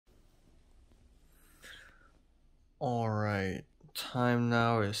Alright, time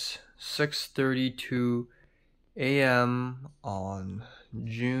now is 6:32 a.m. on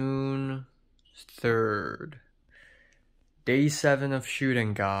June 3rd. Day 7 of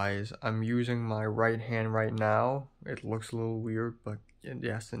shooting, guys. I'm using my right hand right now. It looks a little weird, but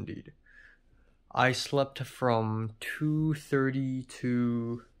yes, indeed. I slept from 2:30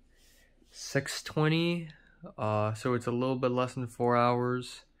 to 6:20, so it's a little bit less than 4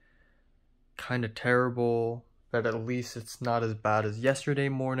 hours. Kind of terrible, but at least it's not as bad as yesterday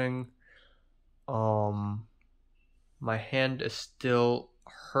morning. My hand is still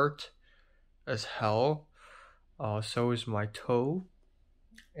hurt as hell. So is my toe.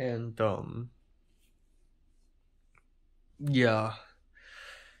 And, yeah.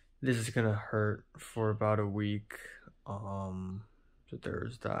 This is gonna hurt for about a week. So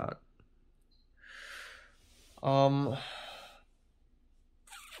there's that.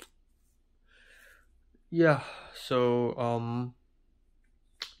 Yeah, so,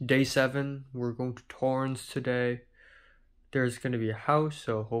 day 7, we're going to Torrance today. There's gonna be a house,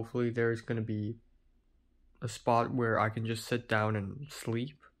 so hopefully there's gonna be a spot where I can just sit down and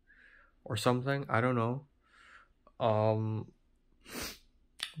sleep or something. I don't know.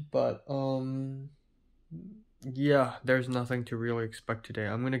 Yeah, there's nothing to really expect today.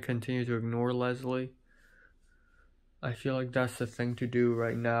 I'm gonna continue to ignore Leslie. I feel like that's the thing to do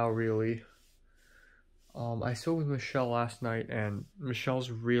right now, really. I spoke with Michelle last night, and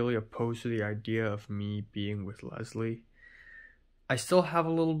Michelle's really opposed to the idea of me being with Leslie. I still have a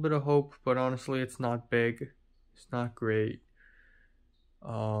little bit of hope, but honestly, it's not big. It's not great.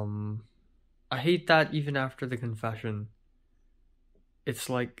 I hate that even after the confession. It's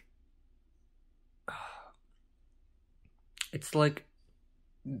like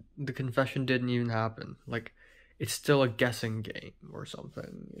the confession didn't even happen. Like, it's still a guessing game or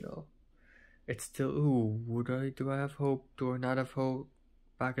something, you know? It's still, ooh, do I have hope? Do I not have hope?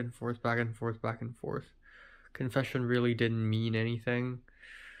 Back and forth, back and forth, back and forth. Confession really didn't mean anything.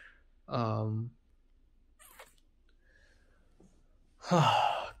 God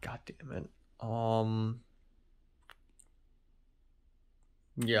damn it.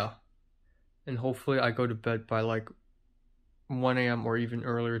 Yeah. And hopefully I go to bed by like 1 a.m. or even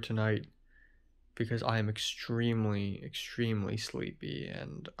earlier tonight, because I am extremely, extremely sleepy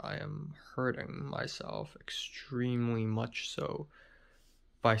and I am hurting myself extremely much so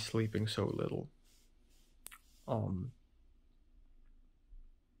by sleeping so little.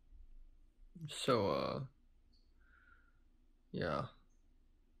 Yeah.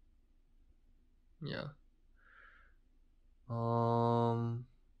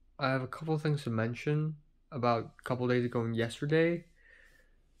 I have a couple things to mention about a couple days ago and yesterday,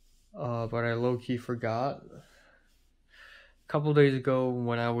 but I low-key forgot. A couple days ago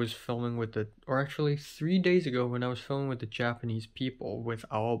when I was filming with or actually 3 days ago when I was filming with the Japanese people with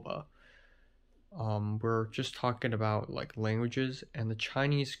Aoba, we're just talking about like languages, and the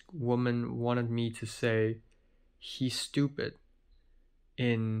Chinese woman wanted me to say "he's stupid"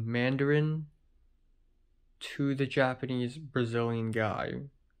 in Mandarin to the Japanese Brazilian guy.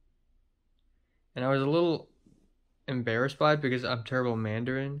 And I was a little embarrassed by it because I'm terrible at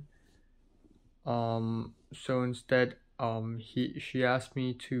Mandarin. So instead, she asked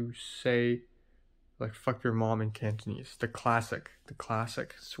me to say like "fuck your mom" in Cantonese, the classic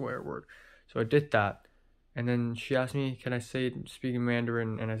swear word. So I did that, and then she asked me, can I say it speaking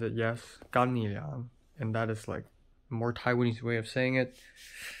Mandarin, and I said yes, gan ni liang, and that is like the more Taiwanese way of saying it.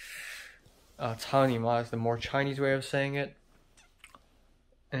 Cao ni ma is the more Chinese way of saying it.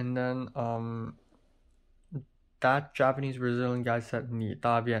 And then that Japanese Brazilian guy said "你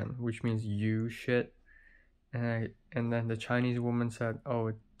大便," which means you shit, and then the Chinese woman said,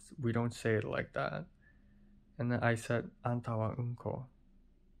 oh, we don't say it like that. And then I said "anta wa unko,"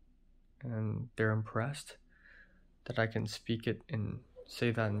 and they're impressed that I can speak it and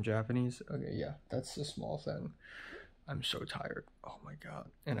say that in Japanese. Okay, yeah, that's a small thing. I'm so tired. Oh my god.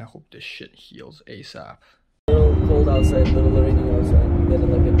 And I hope this shit heals ASAP. A little cold outside, a little raining outside. You get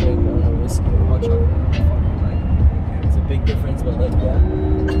like a drink on a whiskey or hot chocolate. It's a big difference, but like, yeah.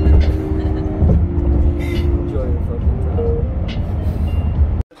 Enjoy your fucking time.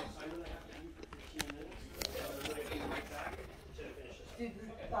 Dude, the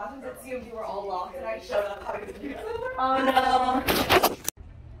bathrooms at CMD were all locked and I showed up having to use them. Oh no.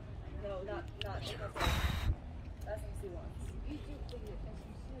 No, not SMC ones.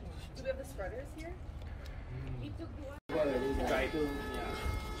 Do we have the spreaders here? Right.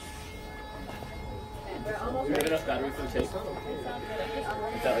 They're almost Do you have enough battery for the tape? Is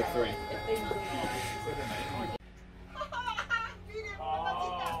that like 3? Oh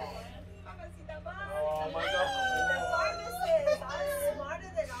my god.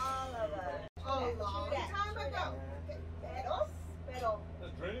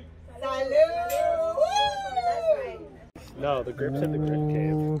 No, the grapes in the grip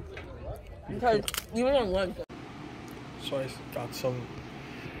cave. Because even on lunch. So I got some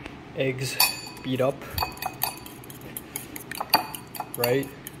eggs beat up, right?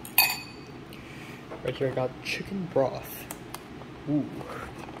 Right here I got chicken broth. Ooh.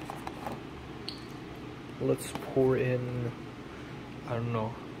 Let's pour in, I don't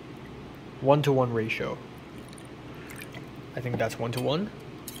know, 1-to-1 ratio. I think that's 1-to-1.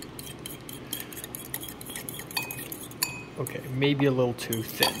 Okay, maybe a little too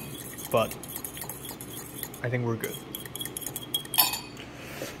thin, but I think we're good.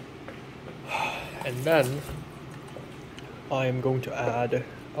 And then I am going to add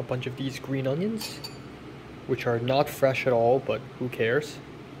a bunch of these green onions, which are not fresh at all, but who cares?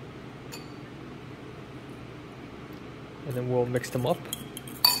 And then we'll mix them up.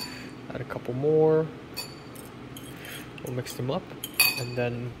 Add a couple more. We'll mix them up. And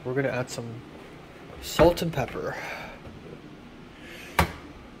then we're gonna add some salt and pepper.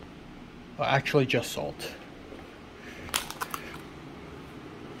 Actually, just salt.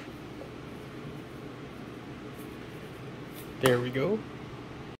 There we go.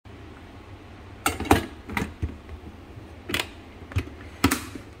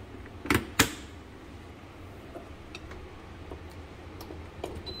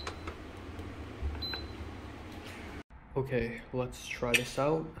 Okay, let's try this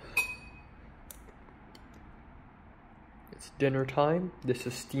out. It's dinner time. This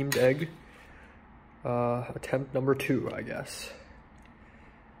is steamed egg. Attempt number 2, I guess.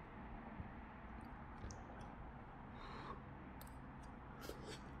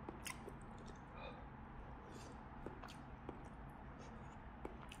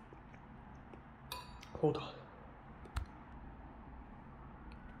 Hold on.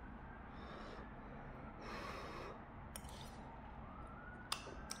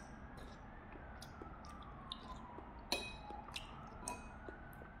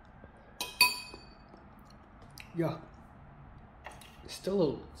 Yeah,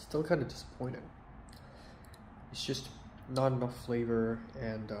 still kind of disappointing. It's just not enough flavor,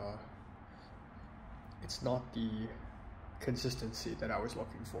 and it's not the consistency that I was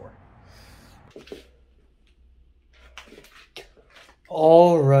looking for.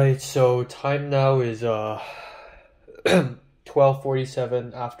 All right, so time now is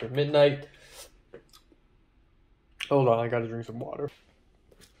 12:47 after midnight. Hold on, I gotta drink some water.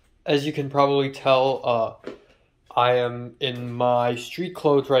 As you can probably tell, I am in my street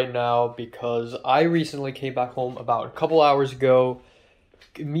clothes right now because I recently came back home about a couple hours ago,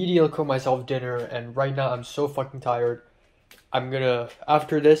 immediately cooked myself dinner, and right now I'm so fucking tired.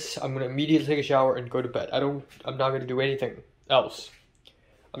 After this, I'm gonna immediately take a shower and go to bed. I'm not gonna do anything else.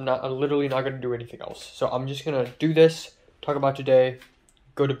 I'm literally not gonna do anything else. So I'm just gonna do this, talk about today,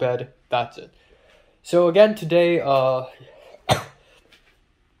 go to bed, that's it. So again, today, I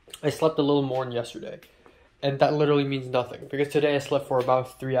slept a little more than yesterday. And that literally means nothing, because today I slept for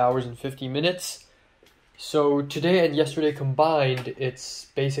about 3 hours and 50 minutes. So today and yesterday combined, it's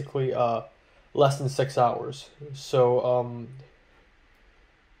basically less than 6 hours. So,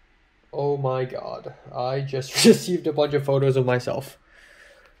 oh my god, I just received a bunch of photos of myself.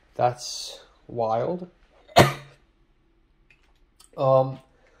 That's wild.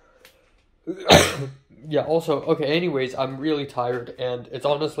 Yeah, also, okay, anyways, I'm really tired, and it's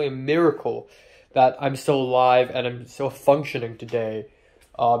honestly a miracle that I'm still alive and I'm still functioning today,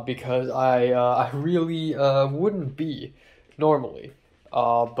 because I really wouldn't be normally,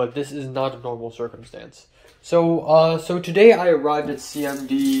 but this is not a normal circumstance. So today I arrived at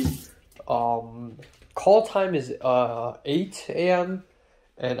CMD. Call time is 8 a.m.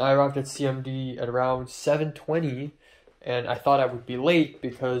 and I arrived at CMD at around 7:20, and I thought I would be late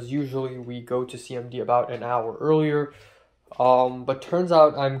because usually we go to CMD about an hour earlier. But turns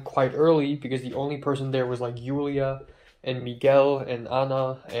out I'm quite early because the only person there was like Yulia and Miguel and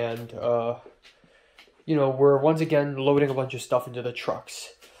Anna, and you know, we're once again loading a bunch of stuff into the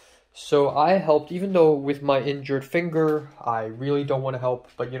trucks. So I helped, even though with my injured finger, I really don't want to help,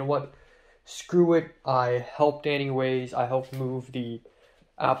 but you know what? Screw it, I helped anyways. I helped move the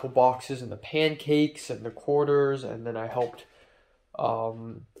apple boxes and the pancakes and the quarters, and then I helped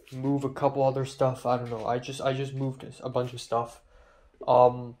move a couple other stuff. I don't know. I just moved a bunch of stuff.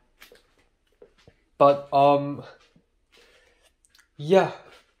 Yeah,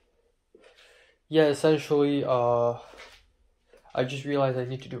 essentially, I just realized I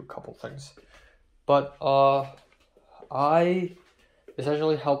need to do a couple things. But I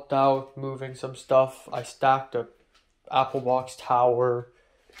essentially helped out moving some stuff. I stacked a apple box tower.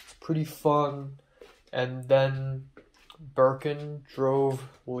 It's pretty fun. And then Birkin drove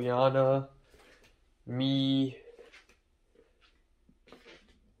Liana, me,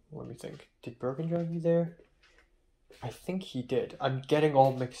 Let me think. Did Birkin drive me there? I think he did. I'm getting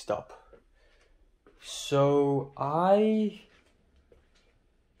all mixed up. So I'm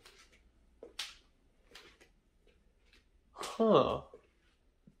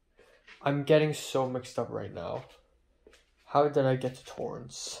getting so mixed up right now. How did I get to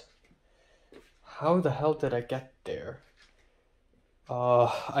Torrance? How the hell did I get there?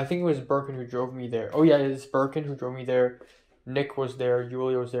 I think it was Birkin who drove me there. Oh yeah, it's Birkin who drove me there. Nick was there,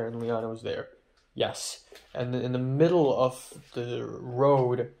 Julia was there, and Liana was there. Yes. And in the middle of the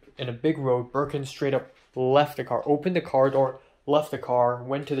road, in a big road, Birkin straight up left the car, opened the car door, left the car,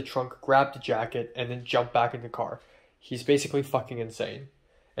 went to the trunk, grabbed the jacket, and then jumped back in the car. He's basically fucking insane.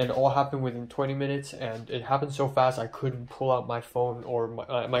 And it all happened within 20 minutes, and it happened so fast I couldn't pull out my phone or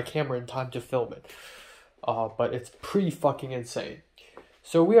my camera in time to film it. But it's pretty fucking insane.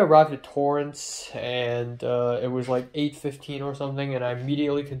 So we arrived at Torrance, and it was like 8:15 or something, and I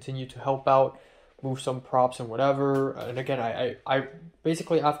immediately continued to help out, move some props and whatever. And again, I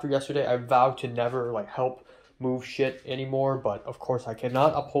basically after yesterday, I vowed to never like help move shit anymore, but of course I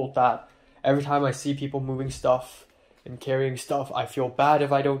cannot uphold that. Every time I see people moving stuff and carrying stuff, I feel bad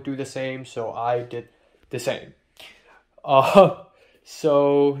if I don't do the same, so I did the same.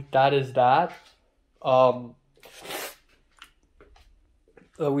 So that is that.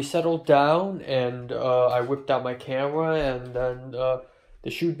 We settled down, and I whipped out my camera, and then the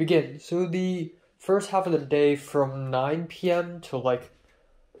shoot began. So the first half of the day, from 9 p.m. to like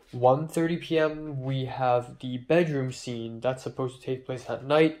 1:30 p.m., we have the bedroom scene that's supposed to take place at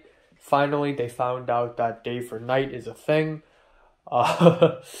night. Finally, they found out that day for night is a thing.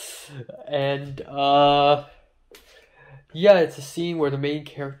 Yeah, it's a scene where the main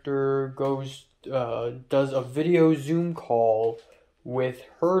character does a video Zoom call with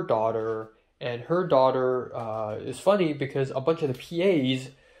her daughter, and her daughter is funny because a bunch of the PAs,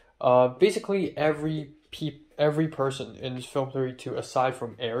 basically every person in this Film 32, aside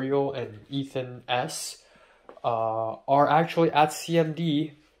from Ariel and Ethan S, are actually at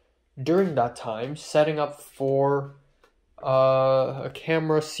CMD during that time, setting up for a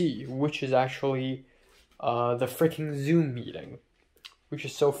camera C, which is actually the freaking Zoom meeting, which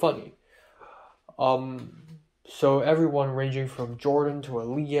is so funny. So everyone ranging from Jordan to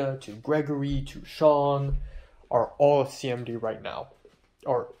Aaliyah to Gregory to Sean are all at CMD right now,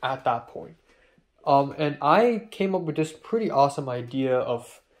 or at that point. And I came up with this pretty awesome idea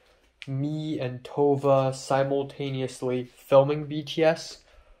of me and Tova simultaneously filming BTS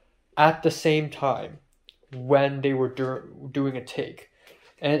at the same time when they were doing a take.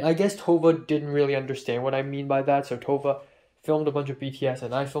 And I guess Tova didn't really understand what I mean by that, so Tova filmed a bunch of BTS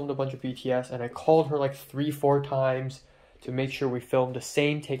and I filmed a bunch of BTS, and I called her like 3-4 times to make sure we filmed the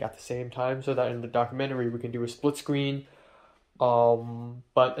same take at the same time so that in the documentary we can do a split screen.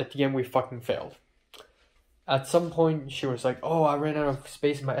 But at the end we fucking failed. At some point she was like, oh, I ran out of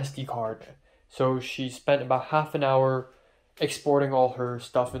space in my SD card. So she spent about half an hour exporting all her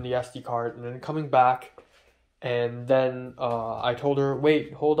stuff in the SD card and then coming back, and then I told her,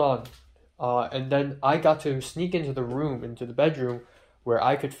 wait, hold on. And then I got to sneak into the bedroom where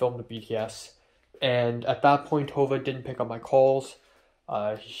I could film the BTS. And at that point, Tova didn't pick up my calls.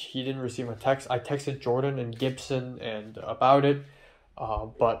 He didn't receive my text. I texted Jordan and Gibson and about it.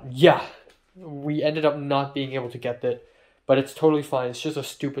 But yeah, we ended up not being able to get that. But it's totally fine. It's just a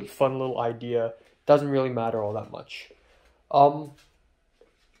stupid, fun little idea. Doesn't really matter all that much. So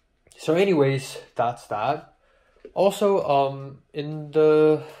anyways, that's that. Also, in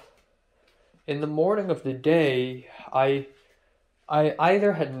the morning of the day, I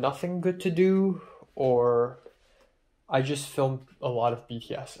either had nothing good to do, or I just filmed a lot of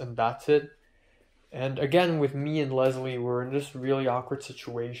BTS, and that's it. And again, with me and Leslie, we're in this really awkward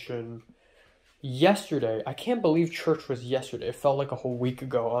situation. Yesterday, I can't believe church was yesterday. It felt like a whole week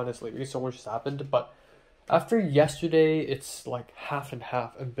ago, honestly, because so much has happened. But after yesterday, it's like half and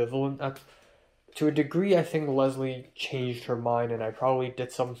half, ambivalent. To a degree, I think Leslie changed her mind, and I probably did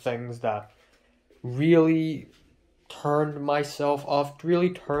some things that really turned myself off, really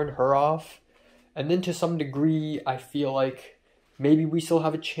turned her off. And then to some degree, I feel like maybe we still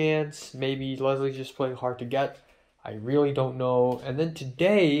have a chance. Maybe Leslie's just playing hard to get. I really don't know. And then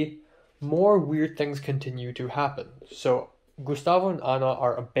today, more weird things continue to happen. So Gustavo and Anna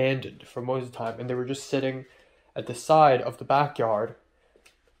are abandoned for most of the time, and they were just sitting at the side of the backyard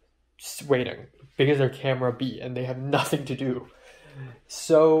waiting because they're camera B and they have nothing to do.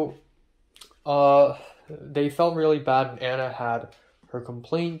 So they felt really bad, and Anna had her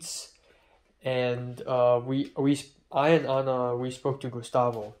complaints, and I and Anna, we spoke to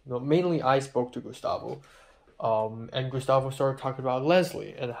Gustavo. No, mainly I spoke to Gustavo. And Gustavo started talking about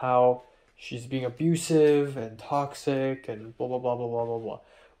Leslie and how she's being abusive and toxic and blah blah blah blah blah blah blah,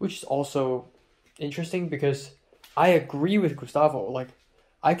 which is also interesting because I agree with Gustavo. Like,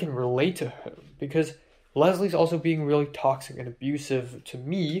 I can relate to him because Leslie's also being really toxic and abusive to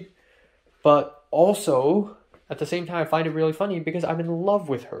me, but also at the same time I find it really funny because I'm in love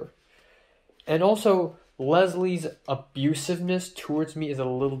with her. And also Leslie's abusiveness towards me is a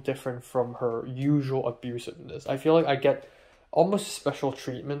little different from her usual abusiveness. I feel like I get almost special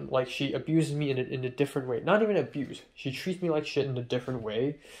treatment. Like, she abuses me in a different way. Not even abuse. She treats me like shit in a different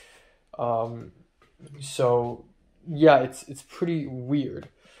way. So yeah, it's pretty weird.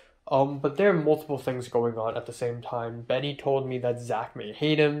 But there are multiple things going on at the same time. Benny told me that Zach may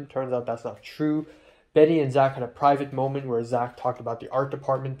hate him. Turns out that's not true. Benny and Zach had a private moment where Zach talked about the art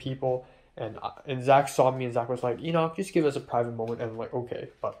department people, and Zach saw me, and Zach was like, Enoch, just give us a private moment. And I'm like, okay,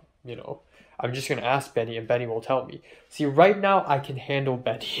 but I'm just gonna ask Benny, and Benny will tell me. See, right now I can handle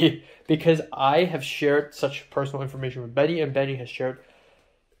Benny because I have shared such personal information with Benny, and Benny has shared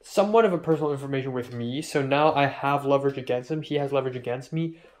somewhat of a personal information with me. So now I have leverage against him. He has leverage against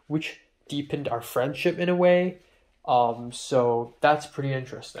me, which deepened our friendship in a way. So that's pretty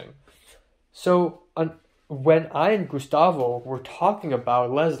interesting. So when I and Gustavo were talking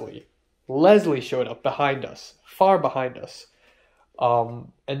about Leslie showed up behind us, far behind us.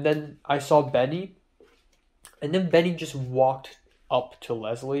 And then I saw Benny, and then Benny just walked up to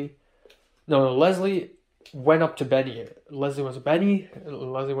Leslie. No, Leslie went up to Benny. Leslie went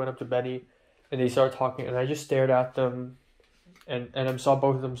up to Benny, and they started talking, and I just stared at them, and I saw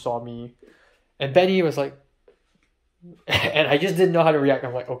both of them saw me, and Benny was like, and I just didn't know how to react.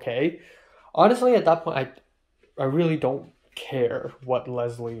 I'm like, okay. Honestly, at that point, I really don't care what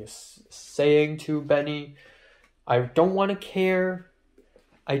Leslie is saying to Benny. I don't want to care.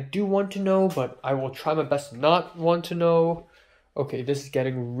 I do want to know, but I will try my best to not want to know. Okay, this is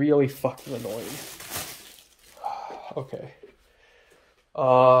getting really fucking annoying. Okay.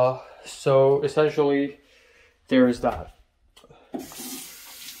 So essentially, there is that.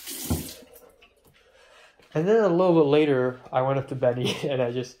 And then a little bit later, I went up to Benny, and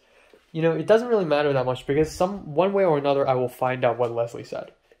I just, it doesn't really matter that much because one way or another, I will find out what Leslie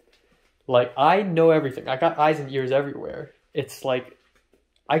said. Like, I know everything. I got eyes and ears everywhere. It's like,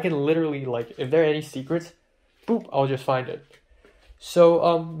 I can literally, like, if there are any secrets, boop, I'll just find it.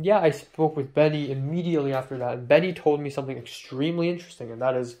 So, yeah, I spoke with Benny immediately after that, and Benny told me something extremely interesting, and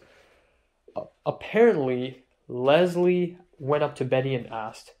that is, apparently, Leslie went up to Benny and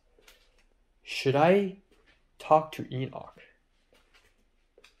asked, should I talk to Enoch?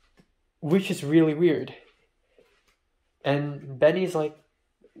 Which is really weird. And Benny's like,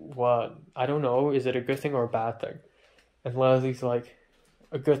 what? I don't know. Is it a good thing or a bad thing? And Leslie's like,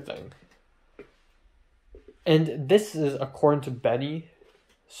 a good thing. And this is according to Benny,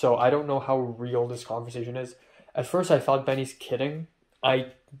 so I don't know how real this conversation is. At first I thought Benny's kidding.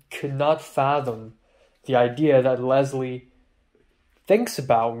 I could not fathom the idea that Leslie thinks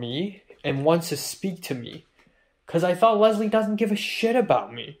about me and wants to speak to me. Because I thought Leslie doesn't give a shit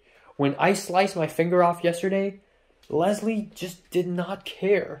about me. When I sliced my finger off yesterday, Leslie just did not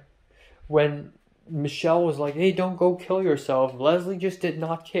care. When Michelle was like, hey, don't go kill yourself, Leslie just did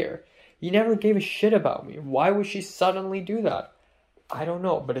not care. He never gave a shit about me. Why would she suddenly do that? I don't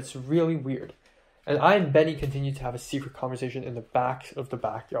know, but it's really weird. And I and Benny continued to have a secret conversation in the back of the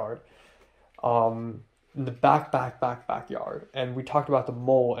backyard. In the backyard. And we talked about the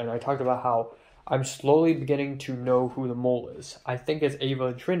mole, and I talked about how I'm slowly beginning to know who the mole is. I think it's Ava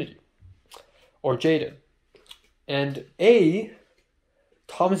and Trinity. Or Jaden. And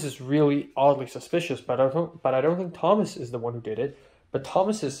Thomas is really oddly suspicious, but I don't think Thomas is the one who did it. But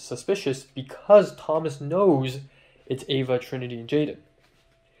Thomas is suspicious because Thomas knows it's Ava, Trinity, and Jaden.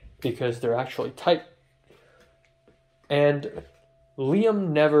 Because they're actually tight. And Liam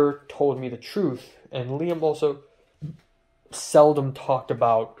never told me the truth. And Liam also seldom talked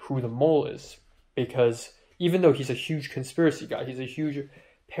about who the mole is. Because even though he's a huge conspiracy guy, he's a huge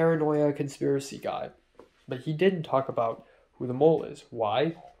paranoia conspiracy guy. But he didn't talk about who the mole is.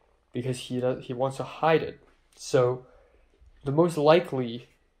 Why? Because he wants to hide it. So the most likely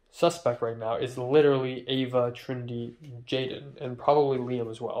suspect right now is literally Ava, Trinity, Jaden, and probably Liam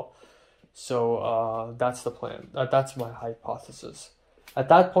as well. So that's the plan. That's my hypothesis. At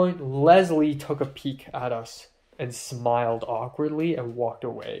that point, Leslie took a peek at us and smiled awkwardly and walked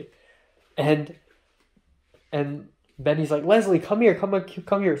away. And Benny's like, Leslie, come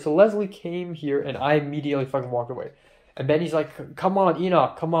here. So Leslie came here, and I immediately fucking walked away. And Benny's like, come on,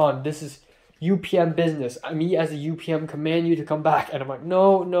 Enoch, come on. This is UPM business. Me as a UPM command you to come back. And I'm like,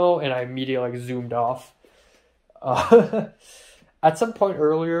 no. And I immediately zoomed off. At some point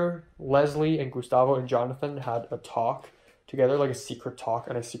earlier, Leslie and Gustavo and Jonathan had a talk together, like a secret talk,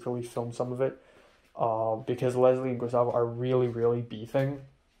 and I secretly filmed some of it. Because Leslie and Gustavo are really, really beefing.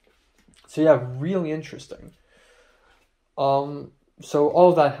 So yeah, really interesting. So all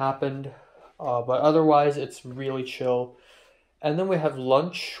of that happened, but otherwise it's really chill. And then we have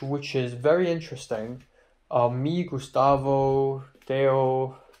lunch, which is very interesting. Me, Gustavo,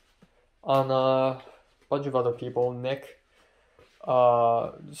 Theo, Anna, a bunch of other people, Nick,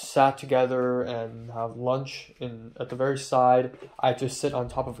 sat together and have lunch at the very side. I had to sit on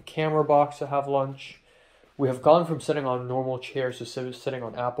top of a camera box to have lunch. We have gone from sitting on normal chairs to sitting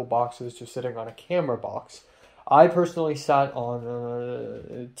on Apple boxes to sitting on a camera box. I personally sat on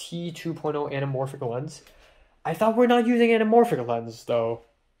a T2.0 anamorphic lens. I thought we're not using anamorphic lenses though.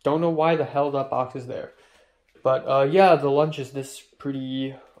 Don't know why the hell that box is there. But yeah, the lunch is this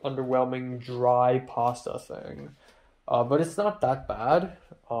pretty underwhelming dry pasta thing. But it's not that bad.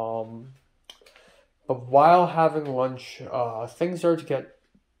 But while having lunch, things started to get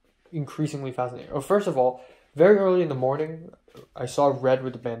increasingly fascinating. Oh, first of all, very early in the morning, I saw Red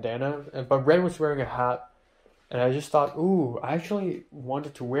with the bandana, but Red was wearing a hat, and I just thought, ooh, I actually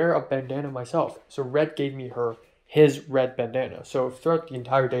wanted to wear a bandana myself. So Red gave me his red bandana. So throughout the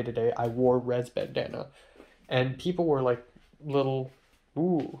entire day today, I wore Red's bandana, and people were like, little,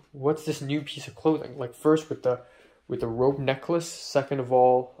 ooh, what's this new piece of clothing? Like first with the rope necklace, second of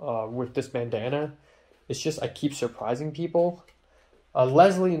all, with this bandana. It's just I keep surprising people.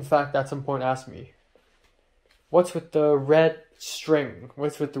 Leslie, in fact, at some point asked me, what's with the red string?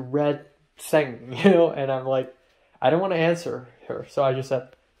 What's with the red thing? You know, and I'm like, I don't want to answer her. So I just said,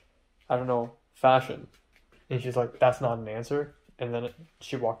 I don't know, fashion. And she's like, that's not an answer. And then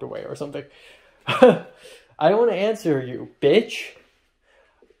she walked away or something. I don't want to answer you, bitch.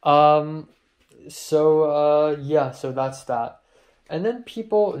 Yeah, so that's that. And then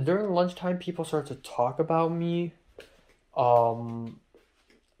during lunchtime, people start to talk about me.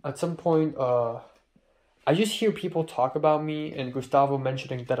 At some point, I just hear people talk about me and Gustavo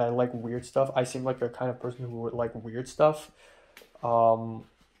mentioning that I like weird stuff. I seem like a kind of person who would like weird stuff.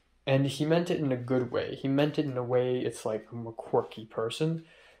 And he meant it in a good way. He meant it in a way it's like I'm a quirky person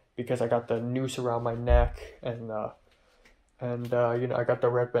because I got the noose around my neck and you know, I got the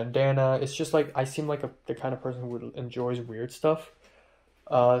red bandana. It's just like I seem like the kind of person who enjoys weird stuff.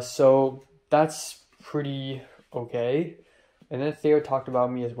 So that's pretty okay. And then Theo talked about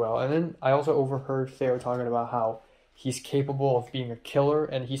me as well. And then I also overheard Theo talking about how he's capable of being a killer.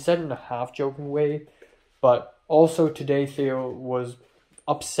 And he said it in a half-joking way. But also today Theo was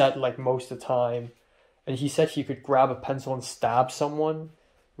upset like most of the time. And he said he could grab a pencil and stab someone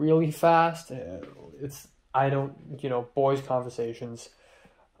really fast. Boys' conversations.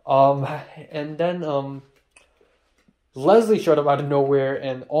 And then Leslie showed up out of nowhere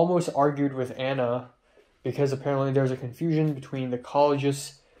and almost argued with Anna because apparently there's a confusion between the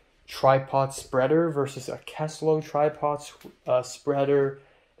college's tripod spreader versus a Keslow tripod spreader,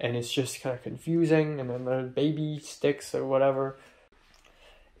 and it's just kind of confusing. And then there's baby sticks and whatever,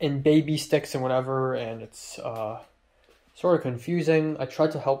 and it's sort of confusing. I tried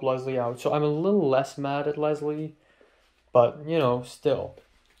to help Leslie out, so I'm a little less mad at Leslie, but you know, still.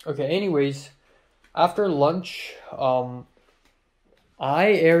 Okay, anyways, after lunch,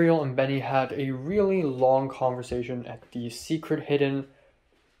 Ariel, and Benny had a really long conversation at the secret hidden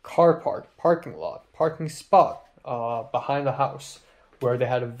parking spot behind the house where they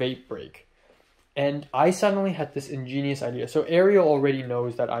had a vape break. And I suddenly had this ingenious idea. So Ariel already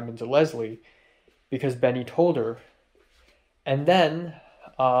knows that I'm into Leslie because Benny told her. And then,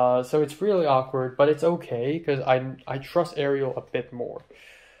 so it's really awkward, but it's okay because I trust Ariel a bit more.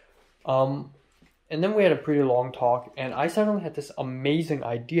 And then we had a pretty long talk, and I suddenly had this amazing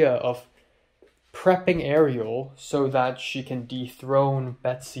idea of prepping Ariel so that she can dethrone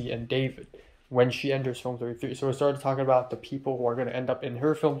Betsy and David when she enters Film 33. So I started talking about the people who are going to end up in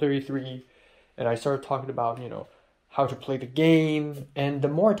her Film 33, and I started talking about, you know, how to play the game. And the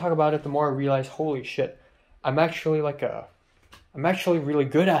more I talk about it, the more I realize, holy shit, I'm actually really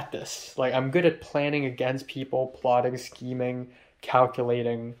good at this. Like, I'm good at planning against people, plotting, scheming,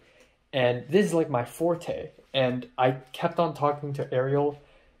 calculating. And this is like my forte. And I kept on talking to Ariel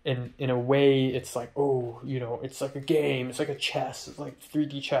in a way, it's like, oh, you know, it's like a game. It's like a chess. It's like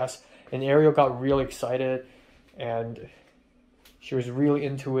 3D chess. And Ariel got really excited. And she was really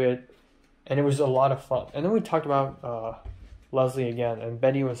into it. And it was a lot of fun. And then we talked about Leslie again. And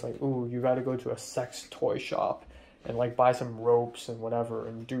Benny was like, ooh, you got to go to a sex toy shop and like buy some ropes and whatever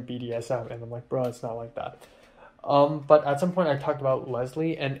and do BDSM. And I'm like, bro, it's not like that. But at some point I talked about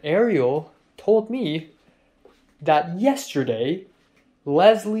Leslie, and Ariel told me that yesterday,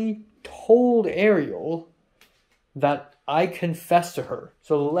 Leslie told Ariel that I confessed to her.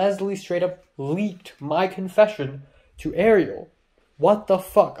 So Leslie straight up leaked my confession to Ariel. What the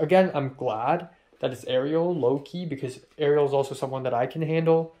fuck? Again, I'm glad that it's Ariel, low-key, because Ariel's also someone that I can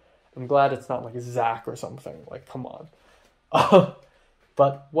handle. I'm glad it's not like Zach or something. Like, come on.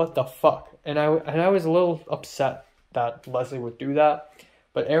 But what the fuck? And I was a little upset that Leslie would do that.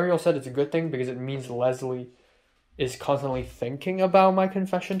 But Ariel said it's a good thing because it means Leslie is constantly thinking about my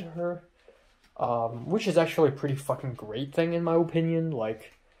confession to her. Which is actually a pretty fucking great thing in my opinion.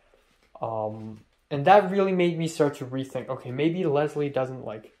 Like, and that really made me start to rethink, okay, maybe Leslie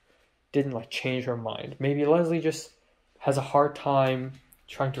didn't change her mind. Maybe Leslie just has a hard time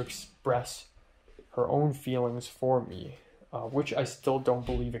trying to express her own feelings for me, which I still don't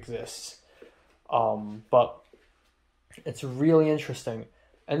believe exists. But it's really interesting.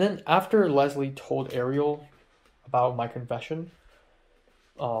 And then after Leslie told Ariel about my confession,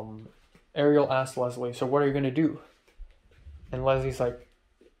 Ariel asked Leslie, so what are you going to do? And Leslie's like,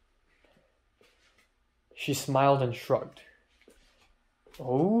 she smiled and shrugged.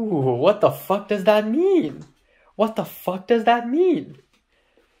 Oh, what the fuck does that mean? What the fuck does that mean?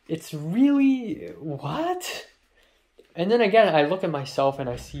 It's really, what? And then again, I look at myself and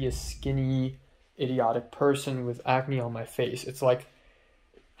I see a skinny, idiotic person with acne on my face. It's like,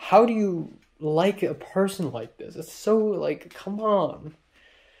 how do you like a person like this? It's so like, come on.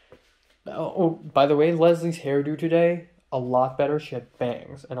 Oh, by the way, Leslie's hairdo today, a lot better. She had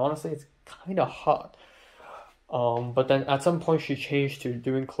bangs. And honestly, it's kind of hot. But then at some point she changed to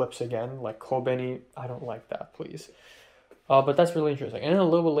doing clips again, like Benny. I don't like that, please. But that's really interesting. And then a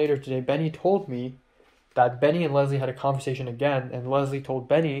little bit later today, Benny told me that Benny and Leslie had a conversation again, and Leslie told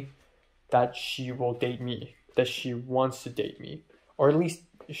Benny that she will date me, that she wants to date me, or at least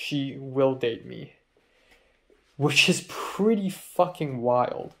she will date me, which is pretty fucking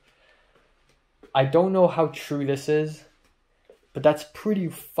wild. I don't know how true this is, but that's pretty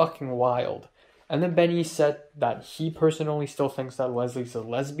fucking wild. And then Benny said that he personally still thinks that Leslie's a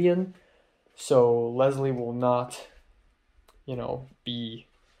lesbian, so Leslie will not, be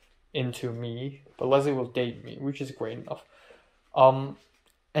into me, but Leslie will date me, which is great enough.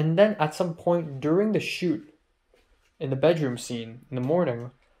 And then at some point during the shoot, in the bedroom scene in the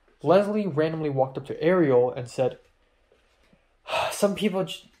morning, Leslie randomly walked up to Ariel and said, some people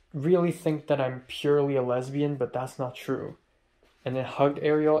really think that I'm purely a lesbian, but that's not true. And then hugged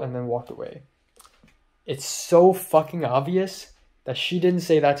Ariel and then walked away. It's so fucking obvious that she didn't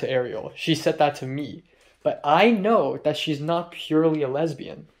say that to Ariel. She said that to me. But I know that she's not purely a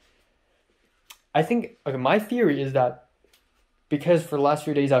lesbian. I think, my theory is that because for the last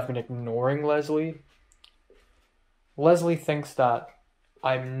few days I've been ignoring Leslie, Leslie thinks that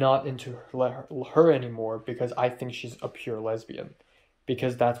I'm not into her anymore because I think she's a pure lesbian.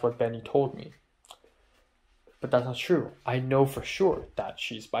 Because that's what Benny told me. But that's not true. I know for sure that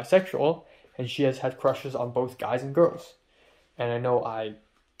she's bisexual and she has had crushes on both guys and girls. And I know I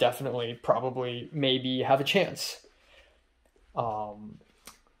definitely, probably, maybe have a chance.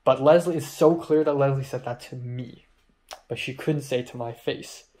 But Leslie, is so clear that Leslie said that to me. But she couldn't say it to my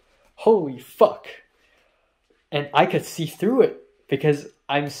face. Holy fuck. And I could see through it because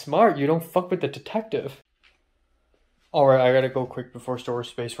I'm smart. You don't fuck with the detective. Alright, I gotta go quick before storage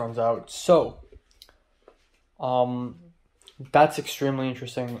space runs out. So, that's extremely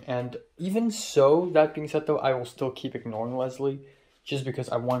interesting. And even so, that being said though, I will still keep ignoring Leslie. Just because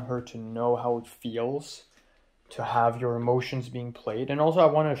I want her to know how it feels to have your emotions being played. And also I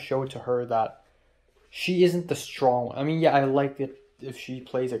want to show to her that she isn't the strong one. I mean, yeah, I like it if she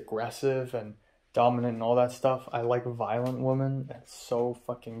plays aggressive and dominant and all that stuff. I like violent women. That's so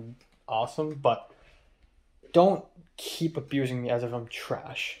fucking awesome. But don't keep abusing me as if I'm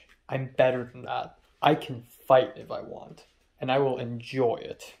trash. I'm better than that. I can fight if I want. And I will enjoy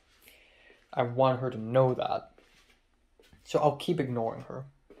it. I want her to know that. So I'll keep ignoring her.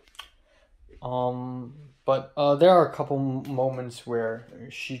 But there are a couple moments where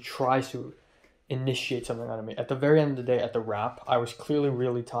she tries to initiate something out of me. At the very end of the day, at the wrap, I was clearly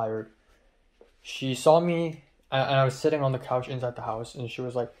really tired. She saw me, and I was sitting on the couch inside the house, and she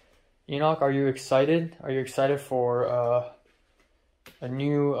was like, Enoch, are you excited? Are you excited for a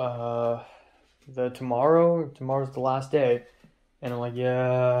new, tomorrow's the last day? And I'm like,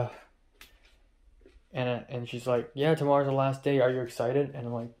 yeah. And she's like, yeah, tomorrow's the last day. Are you excited? And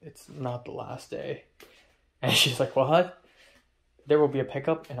I'm like, it's not the last day. And she's like, what? There will be a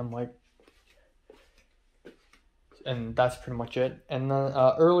pickup. And I'm like, and that's pretty much it. And then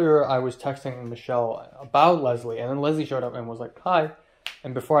earlier I was texting Michelle about Leslie. And then Leslie showed up and was like, hi.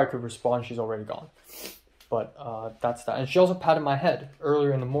 And before I could respond, she's already gone. But that's that. And she also patted my head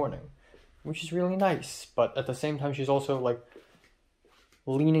earlier in the morning, which is really nice. But at the same time, she's also like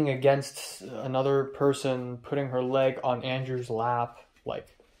leaning against another person, putting her leg on Andrew's lap. Like,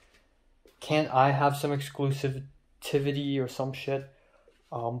 can't I have some exclusivity or some shit?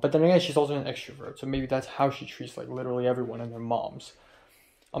 But then again, she's also an extrovert, so maybe that's how she treats like literally everyone and their moms.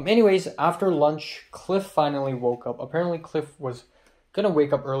 Anyways, after lunch, Cliff finally woke up. Apparently, Cliff was gonna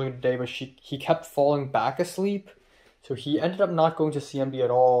wake up earlier today, but he kept falling back asleep. So he ended up not going to CMB at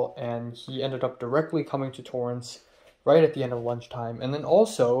all, and he ended up directly coming to Torrance right at the end of lunchtime. And then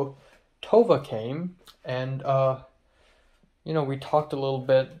also, Tova came, and we talked a little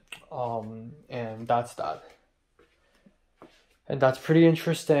bit, and that's that. And that's pretty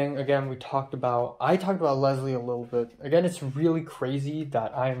interesting. Again, I talked about Leslie a little bit. Again, it's really crazy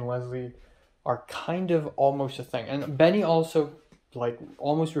that I and Leslie are kind of almost a thing. And Benny also like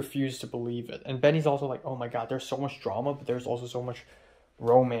almost refused to believe it. And Benny's also like, oh my god, there's so much drama, but there's also so much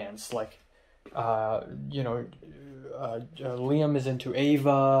romance. Like, Liam is into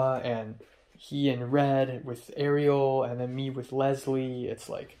Ava, and he and Red with Ariel, and then me with Leslie. It's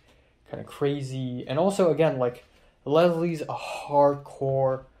like kind of crazy. And also, again, like, Leslie's a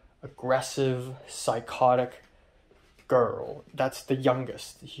hardcore, aggressive, psychotic girl. That's the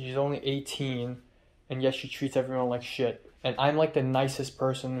youngest. She's only 18, and yet she treats everyone like shit. And I'm like the nicest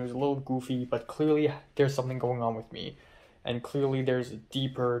person who's a little goofy, but clearly there's something going on with me. And clearly there's a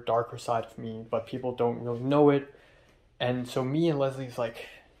deeper, darker side of me, but people don't really know it. And so me and Leslie's like,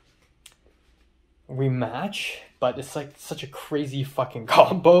 we match, but it's like such a crazy fucking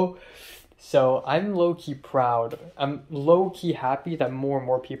combo. So I'm low-key proud. I'm low-key happy that more and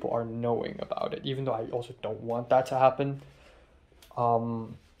more people are knowing about it, even though I also don't want that to happen.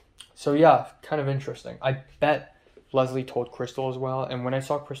 So yeah, kind of interesting. I bet Leslie told Crystal as well, and when I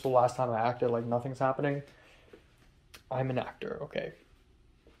saw Crystal last time, I acted like nothing's happening. I'm an actor, okay.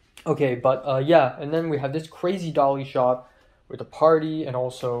 Okay, but yeah, and then we have this crazy dolly shot with the party and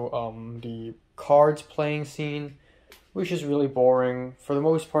also the cards playing scene, which is really boring. For the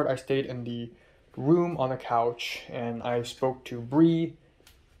most part, I stayed in the room on the couch, and I spoke to Bree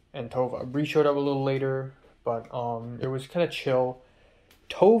and Tova. Bree showed up a little later, but it was kind of chill.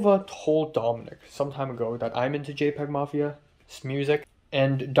 Tova told Dominic some time ago that I'm into JPEG Mafia's music,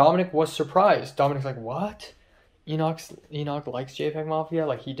 and Dominic was surprised. Dominic's like, what? Enoch likes JPEG Mafia?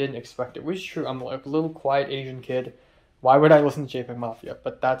 Like, he didn't expect it, which is true. I'm like a little quiet Asian kid. Why would I listen to JPEG Mafia?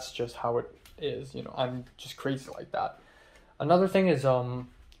 But that's just how it is, I'm just crazy like that. Another thing is,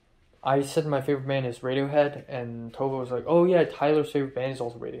 I said my favorite band is Radiohead, and Tova was like, oh yeah, Tyler's favorite band is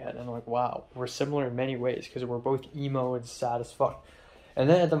also Radiohead. And I'm like, wow, we're similar in many ways, because we're both emo and sad as fuck. And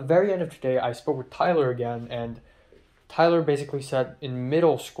then at the very end of today, I spoke with Tyler again, and Tyler basically said in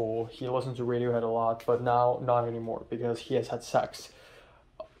middle school, he listened to Radiohead a lot, but now not anymore, because he has had sex.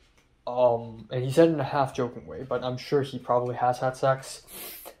 And he said it in a half-joking way, but I'm sure he probably has had sex.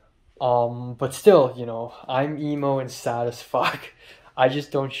 But still, I'm emo and sad as fuck. I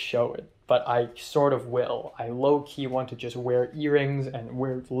just don't show it, but I sort of will. I low-key want to just wear earrings and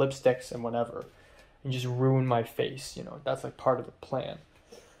wear lipsticks and whatever, and just ruin my face, That's like part of the plan.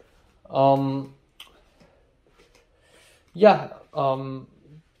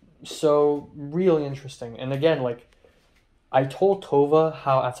 So really interesting. And again, like, I told Tova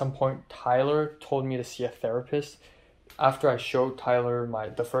how at some point Tyler told me to see a therapist after I showed Tyler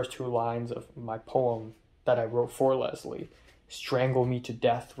the first two lines of my poem that I wrote for Leslie. Strangle me to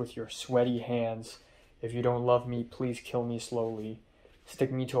death with your sweaty hands. If you don't love me, please kill me slowly.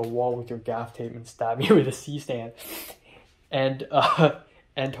 Stick me to a wall with your gaff tape and stab me with a C-stand. And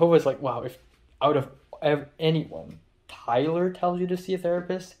Tova's like, wow, if out of anyone, Tyler tells you to see a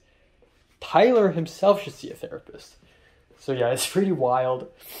therapist, Tyler himself should see a therapist. So yeah, it's pretty wild.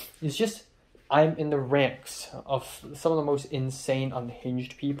 It's just, I'm in the ranks of some of the most insane,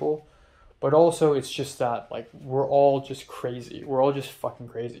 unhinged people. But also, it's just that, like, we're all just crazy. We're all just fucking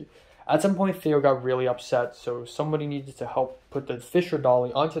crazy. At some point, Theo got really upset, so somebody needed to help put the Fisher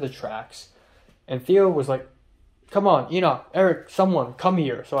dolly onto the tracks. And Theo was like, come on, Enoch, Eric, someone, come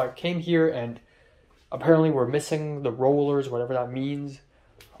here. So I came here, and apparently we're missing the rollers, whatever that means.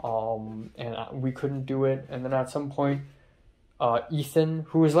 And we couldn't do it. And then at some point, Ethan,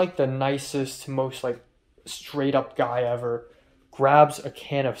 who is like the nicest, most like straight up guy ever, grabs a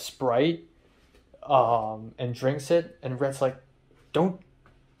can of Sprite and drinks it. And Red's like, don't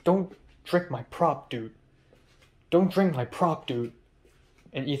drink my prop, dude. Don't drink my prop, dude.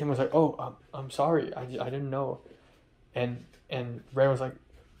 And Ethan was like, oh, I'm sorry. I didn't know. And Red was like,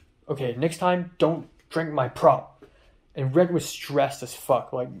 okay, next time, don't drink my prop. And Red was stressed as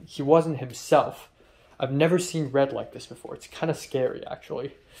fuck. Like, he wasn't himself. I've never seen red like this before. It's kind of scary,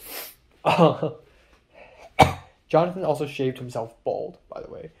 actually. Jonathan also shaved himself bald, by the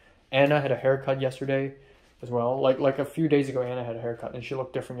way. Anna had a haircut yesterday as well. Like a few days ago, Anna had a haircut, and she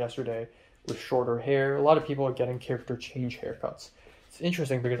looked different yesterday with shorter hair. A lot of people are getting character change haircuts. It's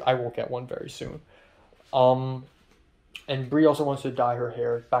interesting because I will get one very soon. And Brie also wants to dye her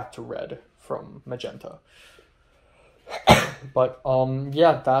hair back to red from magenta. But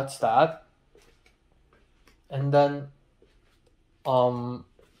yeah, that's that. And then oh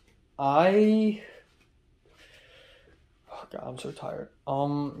god, I'm so tired.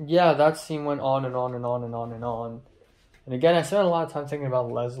 Yeah, that scene went on and on and on and on and on. And again, I spent a lot of time thinking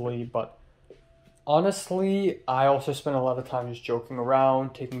about Leslie, but honestly, I also spent a lot of time just joking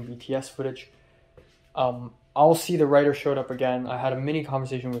around, taking BTS footage. I'll see the writer showed up again. I had a mini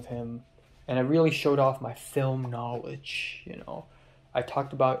conversation with him, and I really showed off my film knowledge, you know. I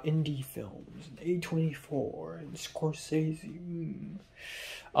talked about indie films, and A24, and Scorsese.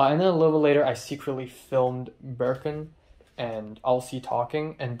 And then a little later, I secretly filmed Birkin and I'll see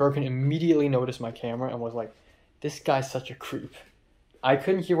talking, and Birkin immediately noticed my camera and was like, this guy's such a creep. I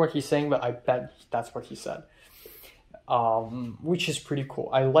couldn't hear what he's saying, but I bet that's what he said. Which is pretty cool.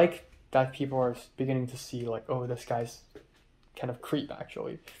 I like that people are beginning to see, like, oh, this guy's kind of creep,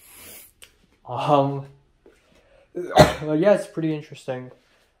 actually. But yeah, it's pretty interesting.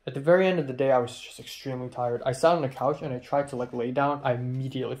 At the very end of the day, I was just extremely tired. I sat on the couch and I tried to like lay down. I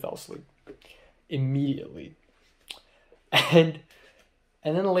immediately fell asleep. Immediately. And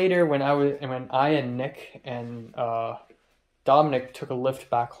then later when I and Nick and Dominic took a lift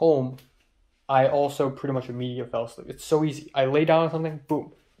back home, I also pretty much immediately fell asleep. It's so easy. I lay down on something,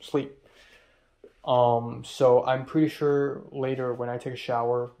 boom, sleep. So I'm pretty sure later when I take a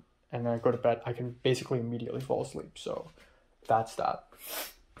shower and then I go to bed, I can basically immediately fall asleep. So that's that.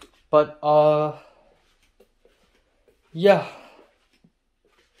 But yeah,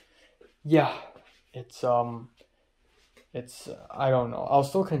 it's I don't know. I'll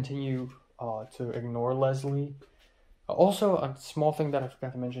still continue to ignore Leslie. Also, a small thing that I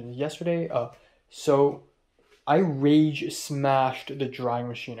forgot to mention is yesterday. So I rage smashed the drying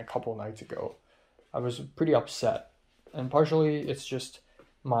machine a couple nights ago. I was pretty upset, and partially it's just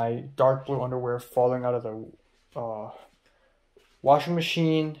my dark blue underwear falling out of the washing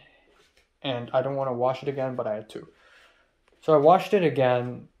machine, and I don't want to wash it again, but I had to. So I washed it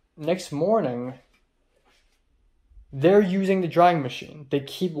again. Next morning, they're using the drying machine. They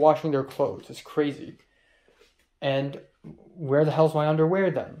keep washing their clothes. It's crazy. And where the hell's my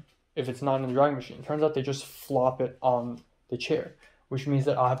underwear then, if it's not in the drying machine? Turns out they just flop it on the chair, which means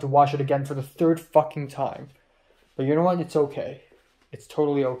that I'll have to wash it again for the third fucking time. But you know what? It's okay. It's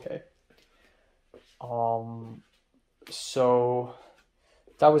totally okay. So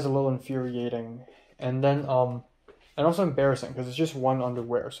that was a little infuriating. And then, and also embarrassing, because it's just one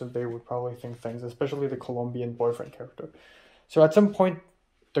underwear, so they would probably think things, especially the Colombian boyfriend character. So at some point,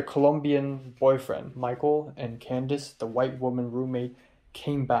 the Colombian boyfriend, Michael, and Candice, the white woman roommate,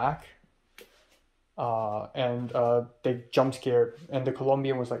 came back, and they jump scared, and the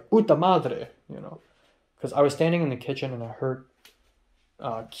Colombian was like, puta madre, you know, because I was standing in the kitchen and I heard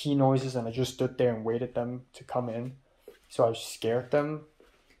key noises, and I just stood there and waited them to come in, so I scared them.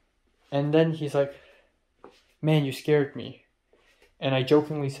 And then he's like, man, you scared me. And I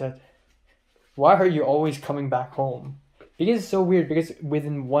jokingly said, why are you always coming back home? Because it's so weird, because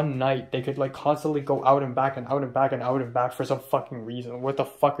within one night, they could like constantly go out and back and out and back and out and back for some fucking reason. What the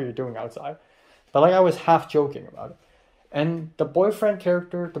fuck are you doing outside? But like I was half joking about it. And the boyfriend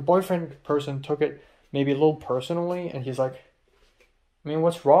character, the boyfriend person took it maybe a little personally, and he's like, I mean,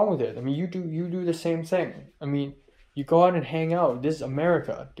 what's wrong with it? I mean, you do the same thing. I mean, you go out and hang out. This is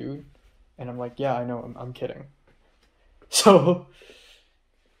America, dude. And I'm like, yeah, I know, I'm kidding. So,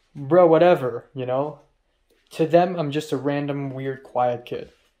 bro, whatever, you know? To them, I'm just a random, weird, quiet kid.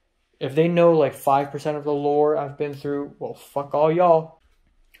 If they know like 5% of the lore I've been through, well, fuck all y'all.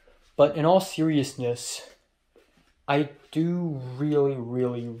 But in all seriousness, I do really,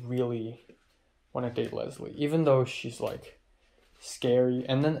 really, really want to date Leslie. Even though she's like scary.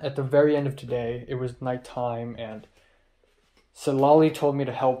 And then at the very end of today, it was nighttime, and Salali told me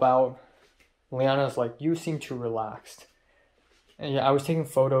to help out. Liana's like, you seem too relaxed. And yeah, I was taking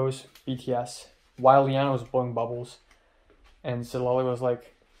photos, BTS, while Liana was blowing bubbles. And Salali was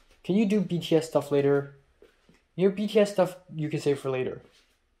like, can you do BTS stuff later? You know, BTS stuff you can save for later.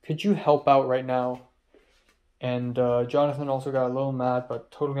 Could you help out right now? And Jonathan also got a little mad, but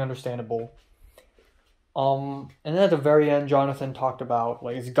totally understandable. And then at the very end, Jonathan talked about,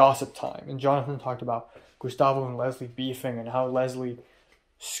 like, it's gossip time. And Jonathan talked about Gustavo and Leslie beefing and how Leslie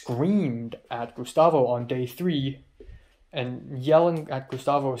screamed at Gustavo on day 3 and yelling at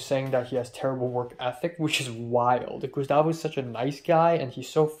Gustavo, saying that he has terrible work ethic, which is wild. Gustavo is such a nice guy and he's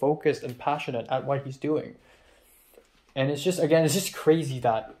so focused and passionate at what he's doing. And it's just, again, it's just crazy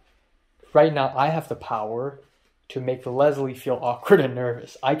that right now I have the power to make Leslie feel awkward and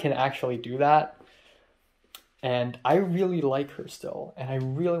nervous. I can actually do that. And I really like her still, and I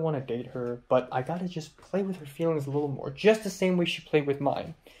really want to date her, but I gotta just play with her feelings a little more, just the same way she played with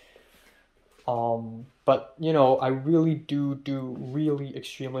mine. But, you know, I really do really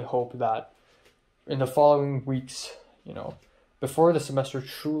extremely hope that in the following weeks, you know, before the semester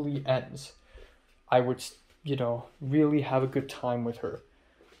truly ends, I would, you know, really have a good time with her,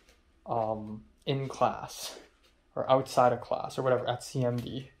 in class, or outside of class, or whatever, at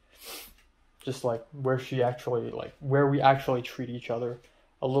CMD. Just like where she actually, like where we actually treat each other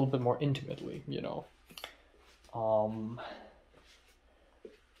a little bit more intimately, you know.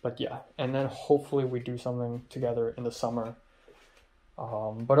 But yeah, and then hopefully we do something together in the summer.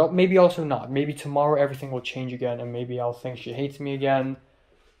 But maybe also not. Maybe tomorrow everything will change again, and maybe I'll think she hates me again.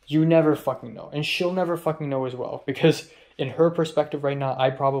 You never fucking know. And she'll never fucking know as well, because in her perspective right now, I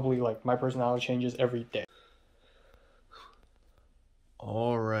probably, like, my personality changes every day.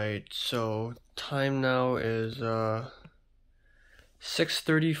 Alright, so time now is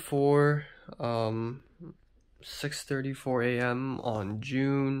 6:34 a.m. on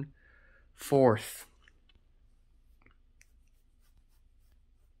June 4th.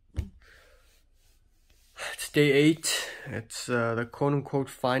 It's day 8. It's the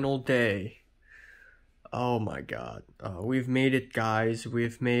quote-unquote final day. Oh my god. We've made it, guys.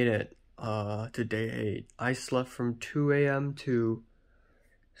 We've made it to day 8. I slept from 2 a.m. to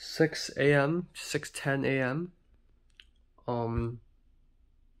 6 a.m. 6:10 a.m.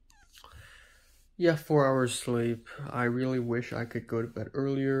 Yeah, 4 hours sleep. I really wish I could go to bed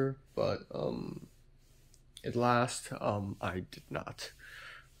earlier, but at last I did not.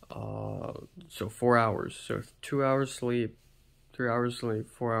 So 4 hours. So 2 hours sleep, 3 hours sleep,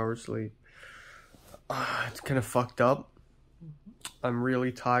 4 hours sleep. It's kind of fucked up. I'm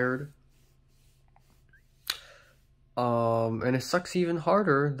really tired. And it sucks even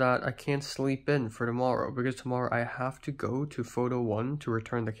harder that I can't sleep in for tomorrow, because tomorrow I have to go to Photo 1 to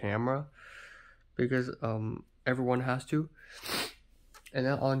return the camera, because everyone has to. And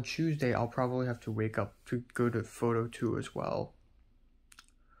then on Tuesday I'll probably have to wake up to go to Photo 2 as well.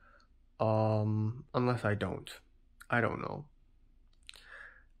 Unless I don't. I don't know.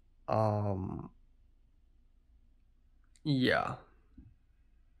 Yeah.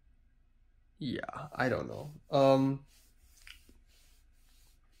 Yeah, I don't know.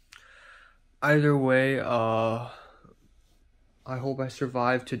 Either way, I hope I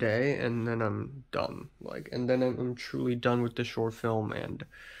survive today, and then I'm done. Like, and then I'm truly done with the short film, and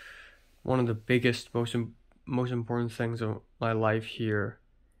one of the biggest, most important things of my life here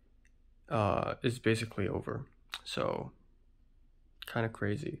is basically over. So, kind of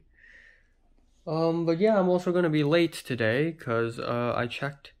crazy. But yeah, I'm also gonna be late today, cause I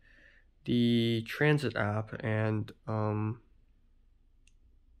checked the transit app, and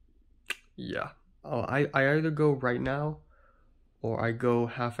yeah, I either go right now or I go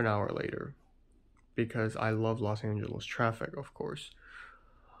half an hour later, because I love Los Angeles traffic, of course.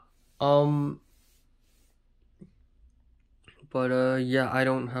 But yeah, I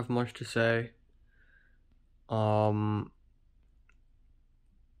don't have much to say.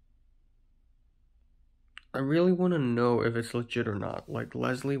 I really want to know if it's legit or not. Like,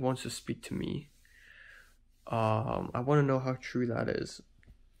 Leslie wants to speak to me. I want to know how true that is.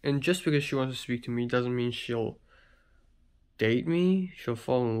 And just because she wants to speak to me doesn't mean she'll date me. She'll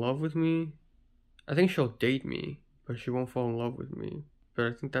fall in love with me. I think she'll date me, but she won't fall in love with me. But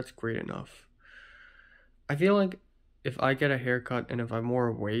I think that's great enough. I feel like if I get a haircut and if I'm more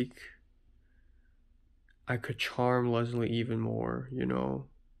awake, I could charm Leslie even more, you know?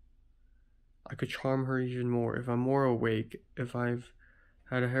 I could charm her even more if I'm more awake, if I've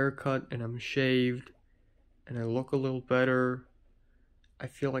had a haircut and I'm shaved and I look a little better. I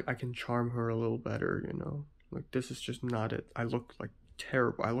feel like I can charm her a little better, you know? Like, this is just not it. I look like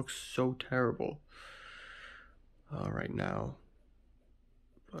terrible. I look so terrible right now.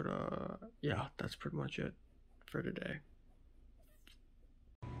 But yeah, that's pretty much it for today.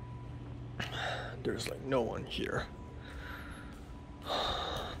 There's like no one here.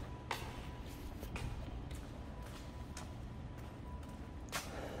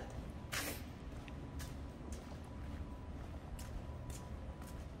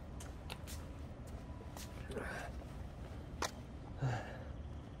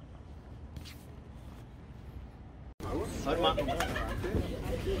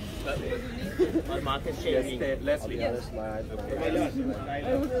 On market Yes, shaming. let's be honest, my eyes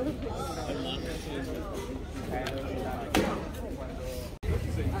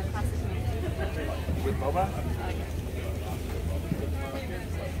with Boba?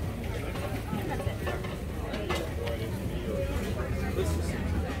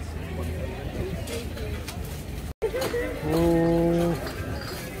 Ooh.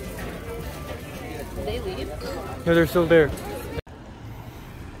 Did they leave? No, they're still there.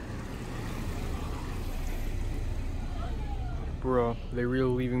 Bro, they really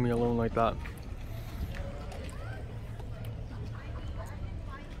leaving me alone like that.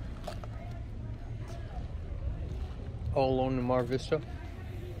 All alone in Mar Vista.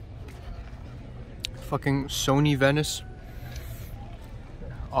 Fucking Sony Venice.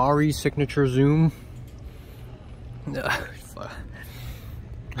 Ari signature zoom. Fuck.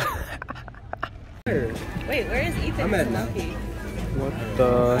 Wait, where is Ethan? I'm at He's now. lucky. What the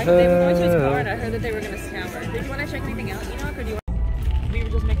Like, they were going to his hell? car and I heard that they were going to scour. Did you want to check anything out, Enoch, or do you want... We were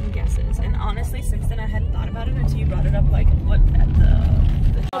just making guesses, and honestly, since then I hadn't thought about it until you brought it up, like, what, at the...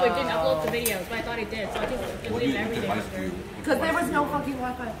 Oh, it didn't upload the videos, but I thought it did, so I just deleted everything. Because there was no fucking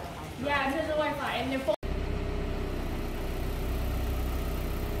Wi-Fi. Yeah, it says the Wi-Fi, and their phone...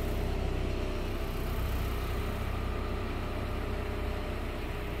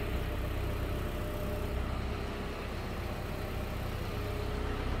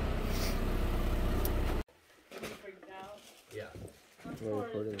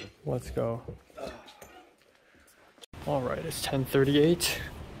 Let's go. Alright, it's 10:38.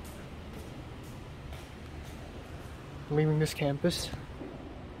 Leaving this campus.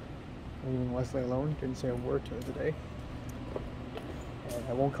 Leaving Leslie alone. Didn't say a word to her today. And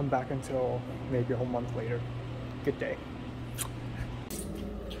I won't come back until maybe a whole month later. Good day.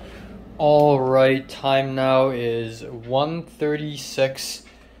 Alright, time now is 1:36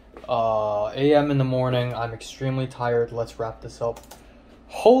 a.m. in the morning. I'm extremely tired. Let's wrap this up.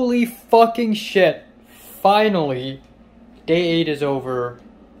 Holy fucking shit. Finally, day 8 is over.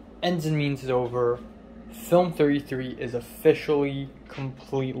 Ends and Means is over. Film 33 is officially,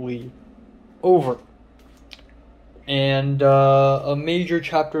 completely over. And a major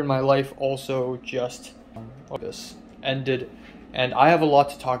chapter in my life also just this ended. And I have a lot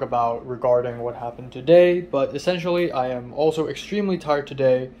to talk about regarding what happened today, but essentially I am also extremely tired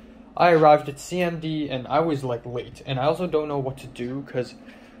today. I arrived at CMD and I was like late, and I also don't know what to do because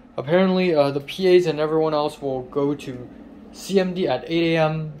apparently the PAs and everyone else will go to CMD at 8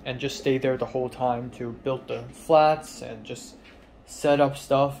 a.m. and just stay there the whole time to build the flats and just set up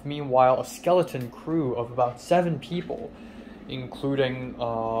stuff. Meanwhile, a skeleton crew of about 7 people, including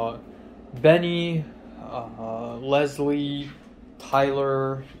Benny, Leslie,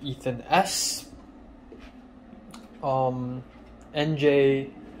 Tyler, Ethan S,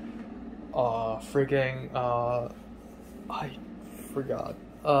 NJ, I forgot,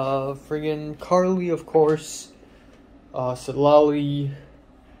 friggin' Carly, of course, Salali,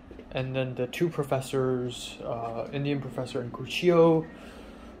 and then the 2 professors, Indian professor and Cuchillo,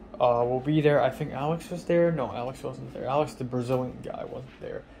 will be there. I think Alex was there. No, Alex wasn't there. Alex, the Brazilian guy, wasn't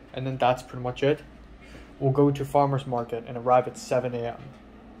there. And then that's pretty much it. We'll go to Farmer's Market and arrive at 7 a.m.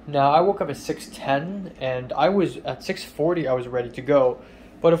 Now, I woke up at 6:10, and I was at 6:40, I was ready to go.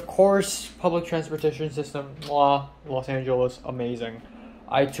 But of course, public transportation system, Los Angeles, amazing.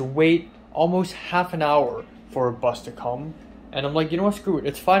 I had to wait almost half an hour for a bus to come. And I'm like, you know what, screw it.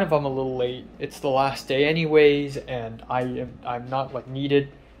 It's fine if I'm a little late. It's the last day anyways, and I'm not like needed.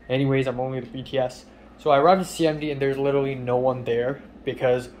 Anyways, I'm only the BTS. So I arrived at CMD and there's literally no one there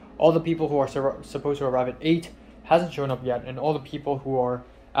because all the people who are supposed to arrive at 8 hasn't shown up yet, and all the people who are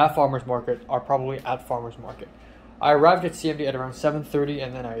at Farmer's Market are probably at Farmer's Market. I arrived at CMD at around 7:30,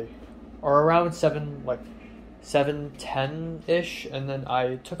 and then around 7:10-ish, and then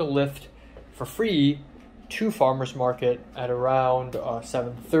I took a Lyft for free to Farmer's Market at around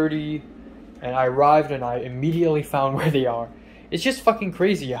 7:30, and I arrived and I immediately found where they are. It's just fucking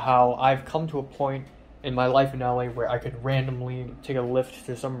crazy how I've come to a point in my life in LA where I could randomly take a Lyft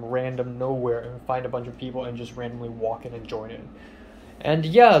to some random nowhere and find a bunch of people and just randomly walk in and join in. And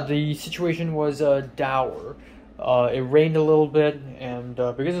yeah, the situation was dour. It rained a little bit, and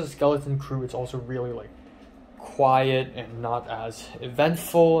because of the skeleton crew, it's also really like quiet and not as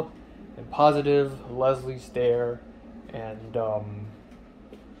eventful and positive. Leslie's there, and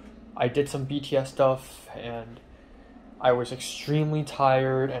I did some BTS stuff, and I was extremely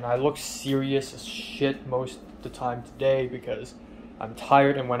tired, and I looked serious as shit most of the time today because I'm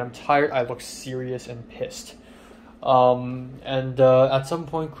tired, and when I'm tired, I look serious and pissed. At some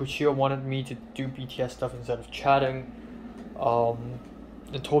point, Kuchio wanted me to do BTS stuff instead of chatting.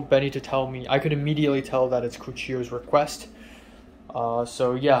 and told Benny to tell me. I could immediately tell that it's Kuchio's request.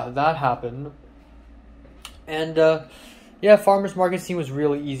 So yeah, that happened. And yeah, farmer's market scene was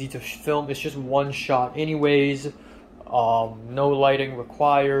really easy to film. It's just one shot anyways. No lighting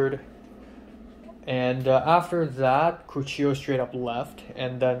required. And after that, Kuchio straight up left,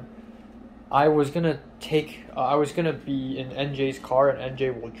 and then I was gonna be in NJ's car, and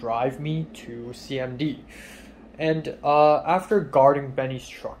NJ will drive me to CMD. And after guarding Benny's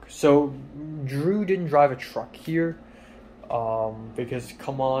truck, so Drew didn't drive a truck here, because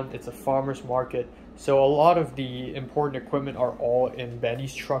come on, it's a farmer's market. So a lot of the important equipment are all in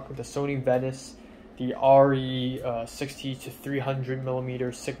Benny's truck, the Sony Venice, the RE 60 to 300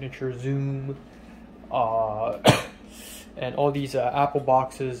 millimeter signature zoom, and all these Apple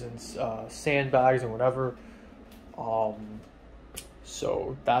boxes and sandbags and whatever.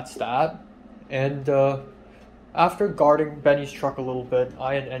 So that's that. And after guarding Benny's truck a little bit,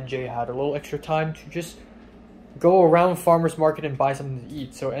 I and NJ had a little extra time to just go around farmer's market and buy something to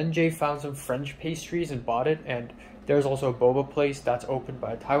eat. So NJ found some French pastries and bought it, and there's also a boba place that's opened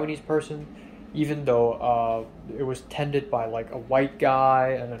by a Taiwanese person, even though it was tended by like a white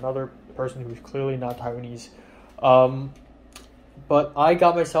guy and another person who's clearly not Taiwanese. But I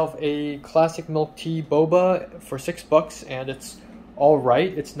got myself a classic milk tea boba for $6, and it's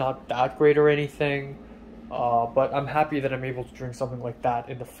alright. It's not that great or anything, but I'm happy that I'm able to drink something like that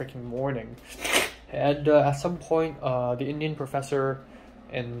in the freaking morning. And at some point, the Indian professor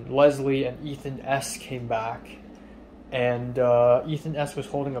and Leslie and Ethan S. came back, and Ethan S. was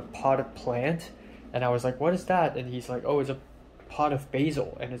holding a potted plant, and I was like, what is that? And he's like, oh, it's a pot of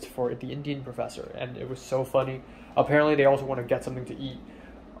basil, and it's for the Indian professor. And it was so funny. Apparently they also want to get something to eat.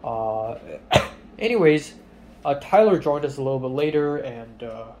 Anyways, Tyler joined us a little bit later, and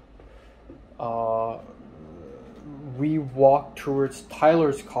we walked towards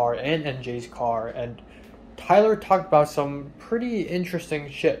Tyler's car and NJ's car, and Tyler talked about some pretty interesting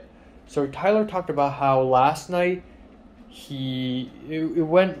shit. So Tyler talked about how last night it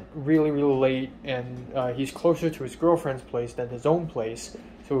went really late, and he's closer to his girlfriend's place than his own place.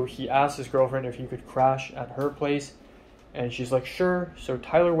 So he asked his girlfriend if he could crash at her place, and she's like, sure. So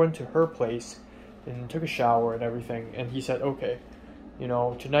Tyler went to her place and took a shower and everything, and he said, okay, you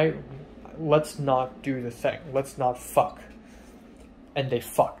know, tonight let's not do the thing. Let's not fuck. And they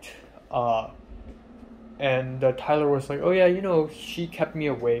fucked. And Tyler was like, oh yeah, you know, she kept me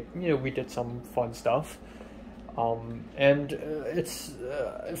awake. You know, we did some fun stuff. And it's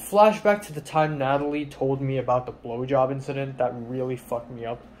flashback to the time Natalie told me about the blowjob incident that really fucked me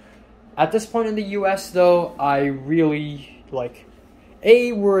up. At this point in the US, though, I really, like,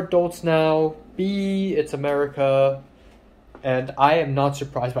 A, we're adults now, B, it's America, and I am not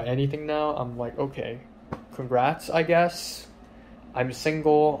surprised by anything now. I'm like, okay, congrats, I guess. I'm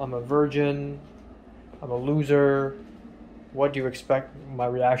single, I'm a virgin, I'm a loser. What do you expect my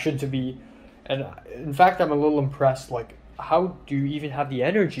reaction to be? And in fact, I'm a little impressed, like, how do you even have the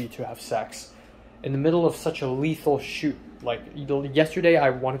energy to have sex in the middle of such a lethal shoot? Like, yesterday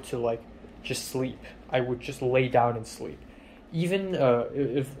I wanted to, like, just sleep. I would just lay down and sleep. Even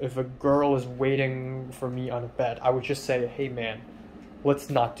if a girl is waiting for me on a bed, I would just say, hey man, let's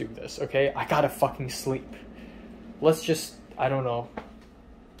not do this, okay? I gotta fucking sleep. Let's just, I don't know.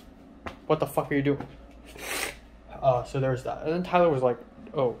 What the fuck are you doing? So there's that. And then Tyler was like,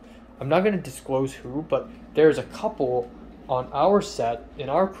 oh, I'm not going to disclose who, but there's a couple on our set, in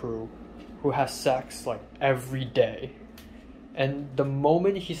our crew, who has sex, like, every day. And the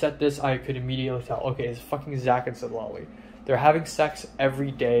moment he said this, I could immediately tell, okay, it's fucking Zach and Sidlali. They're having sex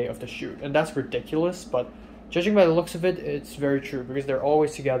every day of the shoot. And that's ridiculous, but judging by the looks of it, it's very true, because they're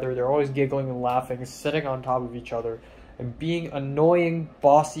always together, they're always giggling and laughing, sitting on top of each other, and being annoying,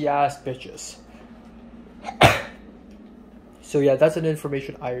 bossy-ass bitches. So yeah, that's an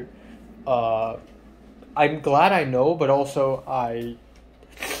information I'm glad I know, but also I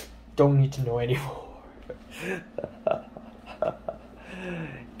don't need to know anymore.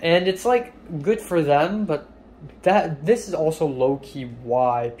 And it's like good for them, but this is also low-key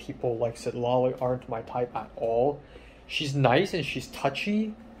why people like Sidlali aren't my type at all. She's nice and she's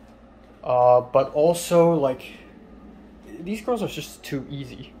touchy, but also like these girls are just too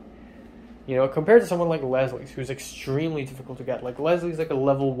easy. You know, compared to someone like Leslie, who's extremely difficult to get. Like, Leslie's like a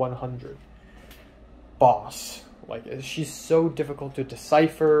level 100 boss. Like, she's so difficult to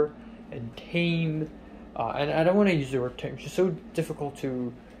decipher and tame. And I don't want to use the word tame. She's so difficult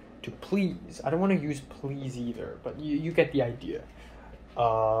to please. I don't want to use please either, but you get the idea.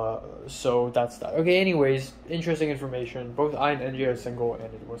 So that's that. Okay, anyways, interesting information. Both I and NJ are single, and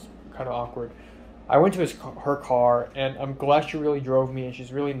it was kind of awkward. I went to her car, and I'm glad she really drove me, and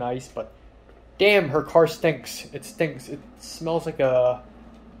she's really nice, but damn, her car stinks. It stinks. It smells like a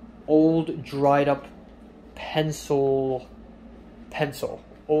old dried up pencil.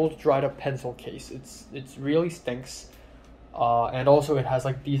 Old dried up pencil case. It's really stinks. And also it has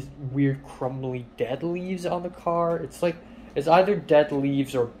like these weird crumbly dead leaves on the car. It's like, it's either dead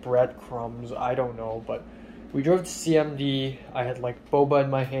leaves or breadcrumbs, I don't know, but we drove to CMD. I had like boba in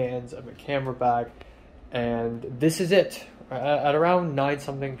my hands and my camera bag, and this is it. At around 9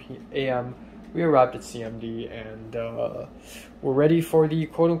 something a.m. we arrived at CMD, and we're ready for the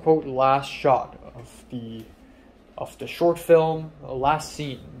quote unquote last shot of the short film, last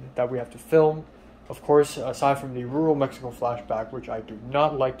scene that we have to film. Of course, aside from the rural Mexico flashback, which I do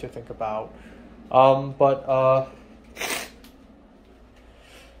not like to think about.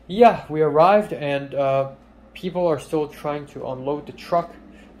 Yeah, we arrived, and people are still trying to unload the truck.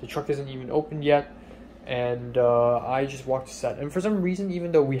 The truck isn't even opened yet, and I just walked to set. And for some reason,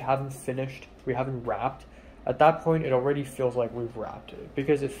 even though we haven't finished, we haven't wrapped, at that point it already feels like we've wrapped it,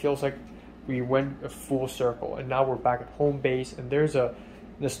 because it feels like we went a full circle, and now we're back at home base, and there's a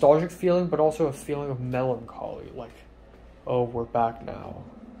nostalgic feeling, but also a feeling of melancholy, like, oh, we're back now.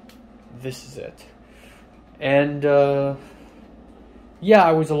 This is it. And yeah,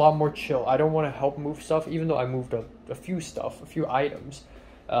 I was a lot more chill. I don't want to help move stuff, even though I moved a few items.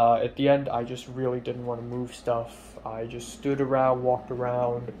 At the end, I just really didn't want to move stuff. I just stood around, walked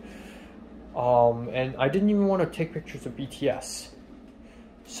around, and I didn't even want to take pictures of BTS.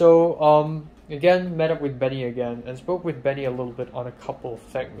 So, again, met up with Benny again, and spoke with Benny a little bit on a couple of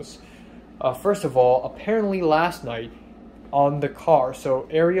things. First of all, apparently last night, on the car, so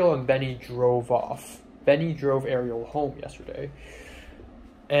Ariel and Benny drove off. Benny drove Ariel home yesterday.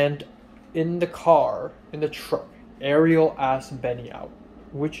 And in the car, in the truck, Ariel asked Benny out,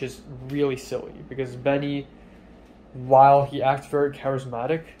 which is really silly, because Benny, while he acts very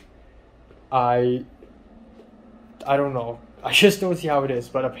charismatic, I don't know. I just don't see how it is.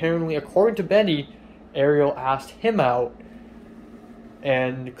 But apparently, according to Benny, Ariel asked him out,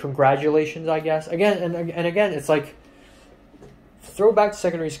 and congratulations, I guess. Again, and again, it's like, throwback to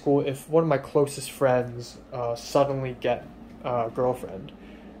secondary school, if one of my closest friends suddenly get a girlfriend,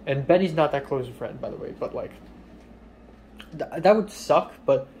 and Benny's not that close a friend, by the way, but like, that would suck.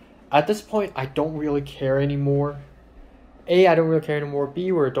 But at this point, I don't really care anymore. A, I don't really care anymore.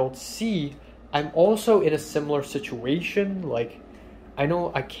 B, we're adults. C, I'm also in a similar situation. Like, I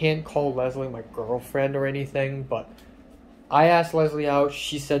know I can't call Leslie my girlfriend or anything, but I asked Leslie out.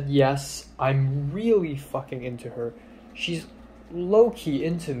 She said yes. I'm really fucking into her. She's low-key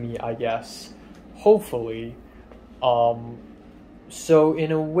into me, I guess. Hopefully. So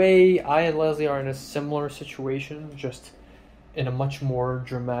in a way, I and Leslie are in a similar situation, just in a much more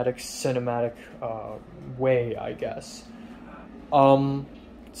dramatic, cinematic way, I guess.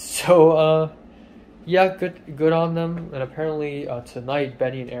 Yeah, good on them. And apparently tonight,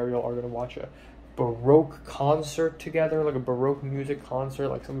 Benny and Ariel are gonna watch a Baroque concert together, like a Baroque music concert,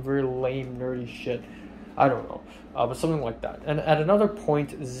 like some very lame, nerdy shit. I don't know, but something like that. And at another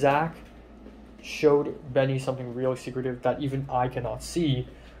point, Zach showed Benny something really secretive that even I cannot see,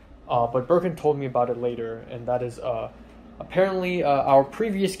 but Birkin told me about it later, and that is apparently our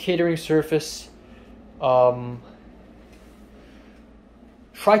previous catering service tried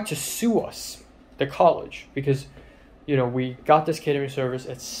to sue us, the college, because, you know, we got this catering service,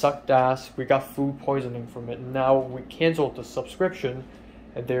 it sucked ass, we got food poisoning from it, and now we canceled the subscription,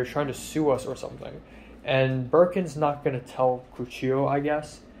 and they're trying to sue us or something. And Birkin's not going to tell Cuccio, I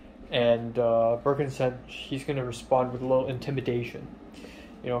guess. And Birkin said he's going to respond with a little intimidation.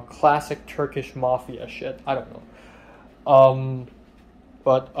 You know, classic Turkish mafia shit. I don't know.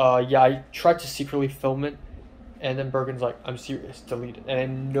 Yeah, I tried to secretly film it. And then Birkin's like, I'm serious, delete it. And I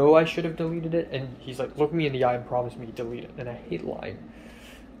know I should have deleted it. And he's like, look me in the eye and promise me delete it. And I hate lying.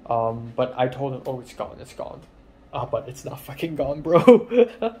 But I told him, oh, it's gone, it's gone. But it's not fucking gone, bro.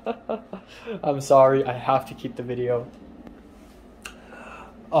 I'm sorry, I have to keep the video.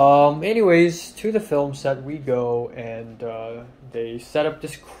 Anyways, to the film set we go, and they set up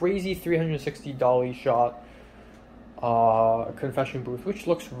this crazy 360 dolly shot confession booth, which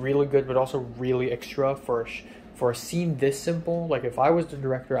looks really good, but also really extra for a scene this simple. Like, if I was the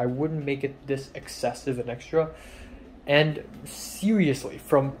director, I wouldn't make it this excessive and extra. And seriously,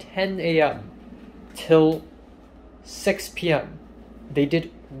 from 10 a.m. till 6 p.m. they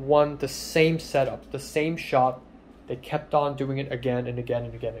did the same setup, the same shot. They kept on doing it again and again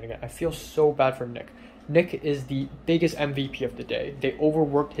and again and again. I feel so bad for Nick. Nick is the biggest MVP of the day. They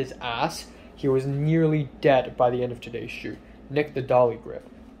overworked his ass. He was nearly dead by the end of today's shoot. Nick the dolly grip.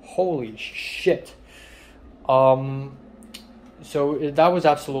 Holy shit. So that was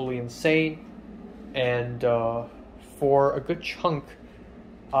absolutely insane, and for a good chunk,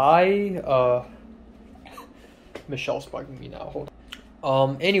 Michelle's bugging me now. Hold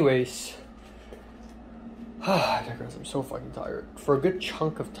on. Anyways, I digress. I'm so fucking tired. For a good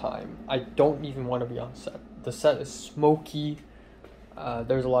chunk of time, I don't even want to be on set. The set is smoky.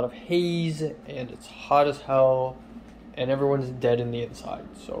 There's a lot of haze, and it's hot as hell, and everyone's dead in the inside.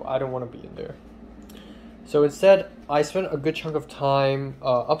 So I don't want to be in there. So instead, I spent a good chunk of time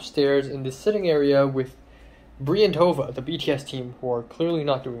upstairs in the sitting area with Brie and Tova, the BTS team, who are clearly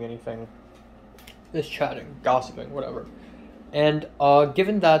not doing anything. Just chatting, gossiping, whatever. And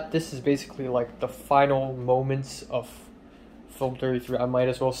given that this is basically like the final moments of Film 33, I might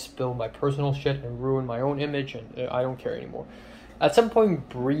as well spill my personal shit and ruin my own image, and I don't care anymore. At some point,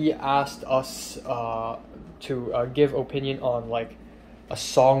 Brie asked us to give opinion on like a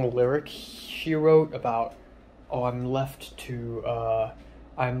song lyric she wrote about, oh, I'm left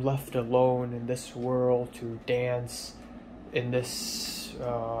alone in this world to dance in this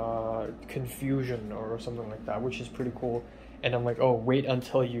confusion or something like that, which is pretty cool. And I'm like, oh, wait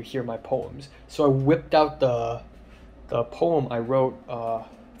until you hear my poems. So I whipped out the poem I wrote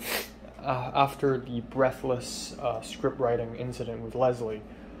after the breathless script writing incident with Leslie.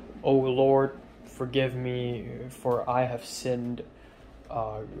 Oh Lord, forgive me, for I have sinned.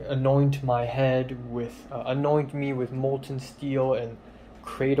 Anoint me with molten steel, and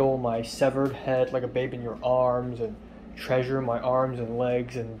cradle my severed head like a babe in your arms, and treasure my arms and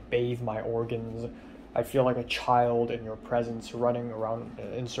legs, and bathe my organs. I feel like a child in your presence, running around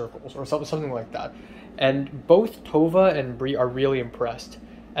in circles, or something like that. And both Tova and Brie are really impressed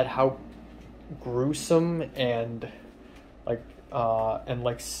at how gruesome and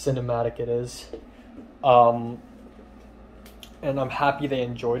cinematic it is. And I'm happy they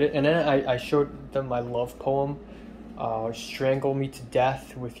enjoyed it. And then I showed them my love poem, strangle me to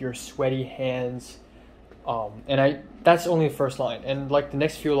death with your sweaty hands. That's only the first line. And like the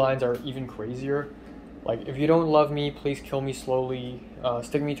next few lines are even crazier. Like, if you don't love me, please kill me slowly.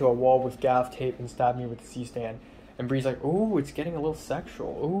 Stick me to a wall with gaff tape and stab me with a C-stand. And Brie's like, ooh, it's getting a little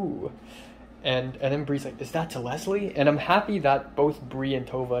sexual. Ooh. And then Brie's like, is that to Leslie? And I'm happy that both Brie and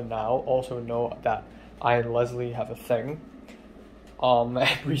Tova now also know that I and Leslie have a thing. And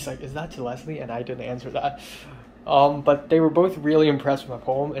Brie's like, is that to Leslie? And I didn't answer that. But they were both really impressed with my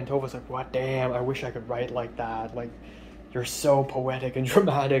poem, and Tova's like, what, damn, I wish I could write like that. Like, you're so poetic and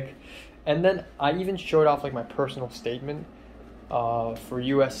dramatic. And then I even showed off like my personal statement for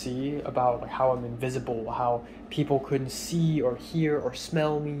USC about like how I'm invisible, how people couldn't see or hear or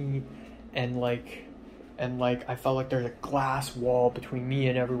smell me, and like I felt like there's a glass wall between me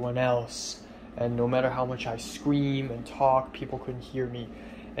and everyone else. And no matter how much I scream and talk, people couldn't hear me.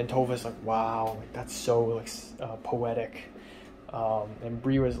 And Tova's like, wow, like that's so like poetic. And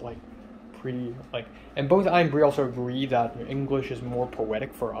Brie was like pretty like, and both I and Brie also agree that English is more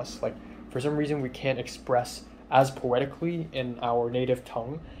poetic for us. Like for some reason we can't express as poetically in our native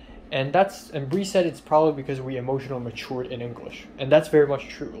tongue. And Brie said it's probably because we emotionally matured in English. And that's very much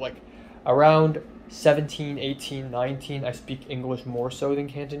true. Like around 17, 18, 19, I speak English more so than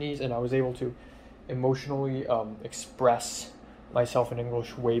Cantonese, and I was able to emotionally express myself in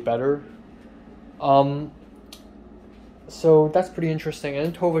English way better. So that's pretty interesting. And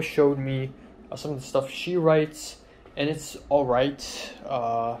then Tova showed me some of the stuff she writes, and it's alright.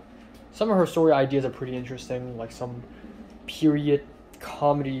 Some of her story ideas are pretty interesting, like some period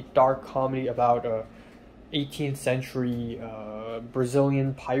comedy, dark comedy about a 18th century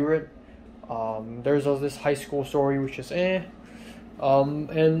Brazilian pirate. There's this high school story which is her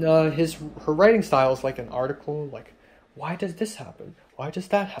writing style is like an article, like, why does this happen? Why does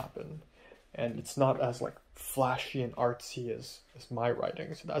that happen? And it's not as like flashy and artsy as my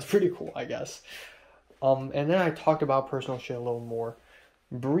writing, so that's pretty cool, I guess. And then I talked about personal shit a little more.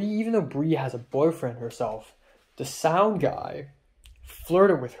 Brie, even though Brie has a boyfriend herself, the sound guy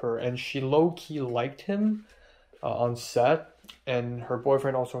flirted with her, and she low-key liked him on set. And her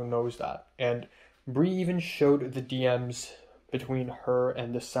boyfriend also knows that. And Brie even showed the DMs between her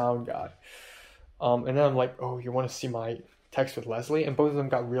and the sound guy. And then I'm like, oh, you want to see my text with Leslie? And both of them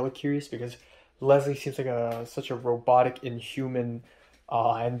got really curious because Leslie seems like such a robotic, inhuman,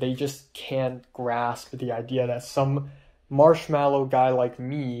 and they just can't grasp the idea that some marshmallow guy like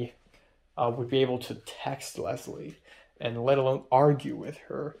me would be able to text Leslie and let alone argue with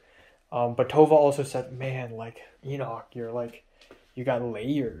her. But Tova also said, man, like, Enoch, you're like, you got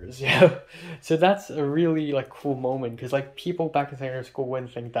layers. Yeah. So that's a really like cool moment, because like people back in secondary school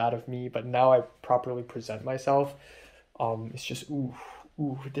wouldn't think that of me, but now I properly present myself. It's just, ooh,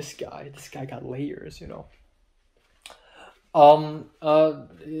 this guy got layers,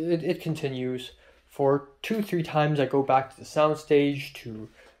 It continues. For 2-3 times I go back to the soundstage to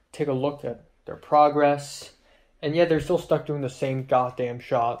take a look at their progress. And yeah, they're still stuck doing the same goddamn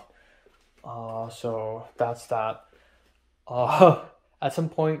shot. So that's that. At some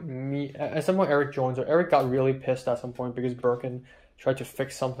point Eric joins, or Eric got really pissed at some point because Birkin tried to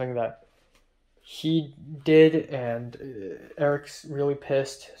fix something that he did, and Eric's really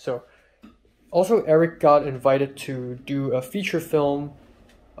pissed. So also Eric got invited to do a feature film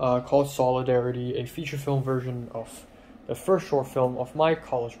called Solidarity, a feature film version of the first short film of my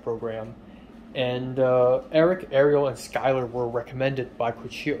college program. And Eric, Ariel, and Skylar were recommended by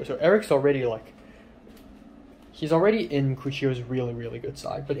Kuchio. So Eric's already he's already in Kuchio's really, really good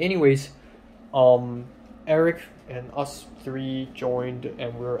side. But anyways, Eric and us three joined,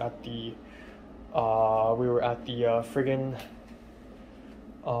 and we were at the friggin'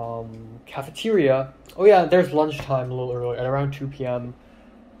 cafeteria. Oh yeah, there's lunchtime a little early at around 2 p.m.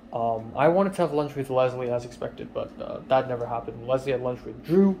 I wanted to have lunch with Leslie as expected, but that never happened. Leslie had lunch with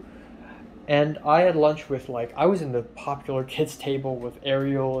Drew, and I had lunch with, I was in the popular kids table with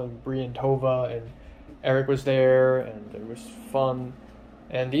Ariel and Bree and Tova, and Eric was there, and it was fun.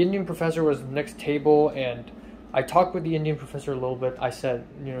 And the Indian professor was the next table, and I talked with the Indian professor a little bit. I said,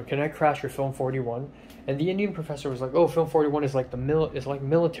 can I crash your Film 41? And the Indian professor was like, oh, Film 41 is like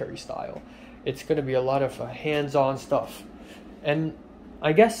military style. It's going to be a lot of hands-on stuff. And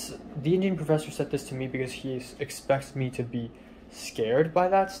I guess the Indian professor said this to me because he expects me to be scared by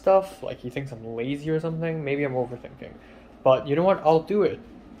that stuff. Like, he thinks I'm lazy or something. Maybe I'm overthinking. But you know what? I'll do it.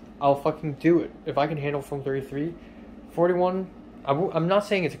 I'll fucking do it. If I can handle Film 33, 41, I'm not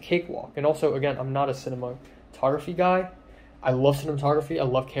saying it's a cakewalk. And also, again, I'm not a cinematography guy. I love cinematography. I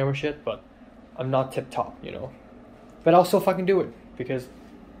love camera shit, but I'm not tip-top, But I'll still fucking do it because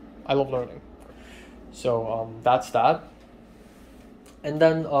I love learning. So, that's that. And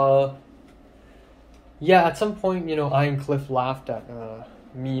then, yeah, at some point, I and Cliff laughed at a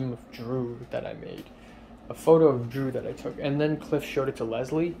meme of Drew that I made. A photo of Drew that I took. And then Cliff showed it to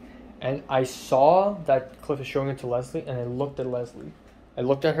Leslie. And I saw that Cliff is showing it to Leslie, and I looked at Leslie. I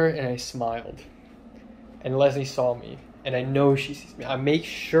looked at her, and I smiled. And Leslie saw me. And I know she sees me. I make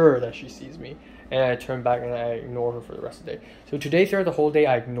sure that she sees me. And I turned back, and I ignored her for the rest of the day. So today, throughout the whole day,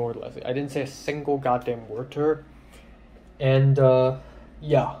 I ignored Leslie. I didn't say a single goddamn word to her. And,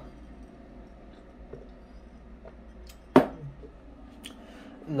 yeah.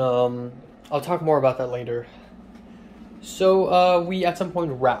 I'll talk more about that later. So, we at some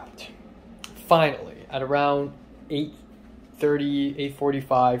point wrapped. Finally, at around 8:30,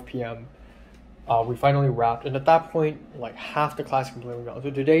 8:45 p.m., we finally wrapped. And at that point, half the class completely gone.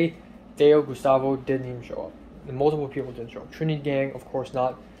 So today, Deo, Gustavo didn't even show up. And multiple people didn't show up. Trinity Gang, of course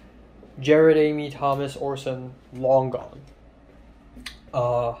not. Jared, Amy, Thomas, Orson, long gone.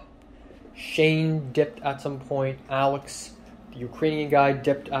 Shane dipped at some point. Alex, the Ukrainian guy,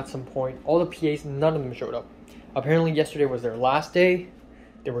 dipped at some point. All the PAs, none of them showed up. Apparently yesterday was their last day.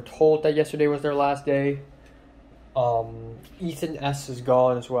 They were told that yesterday was their last day. Ethan S. is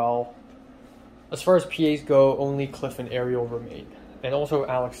gone as well. As far as PAs go, only Cliff and Ariel remain. And also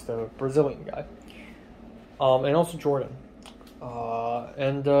Alex, the Brazilian guy. And also Jordan.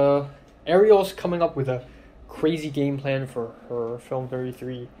 Ariel's coming up with a crazy game plan for her Film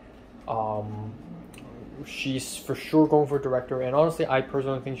 33. She's for sure going for director, and honestly, I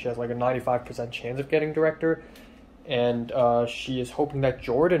personally think she has a 95% chance of getting director, and she is hoping that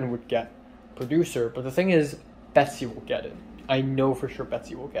Jordan would get producer, but the thing is, Betsy will get it. I know for sure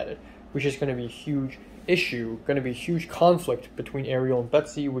Betsy will get it, which is going to be a huge issue, going to be a huge conflict between Ariel and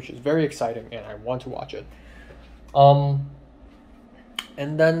Betsy, which is very exciting, and I want to watch it. And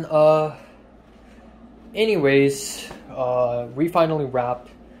then, anyways, we finally wrapped,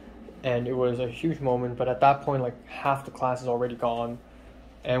 and it was a huge moment, but at that point, half the class is already gone,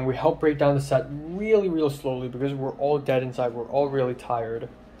 and we helped break down the set really, really slowly, because we're all dead inside, we're all really tired,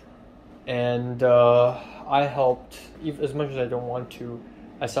 and, I helped, even as much as I don't want to,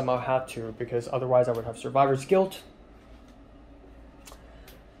 I somehow had to, because otherwise I would have survivor's guilt.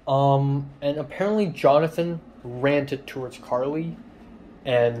 And apparently Jonathan ranted towards Carly,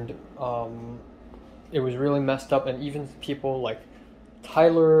 and, it was really messed up, and even people like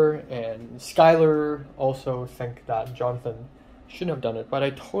Tyler and Skylar also think that Jonathan shouldn't have done it, but I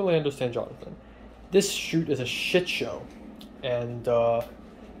totally understand Jonathan. This shoot is a shit show, and I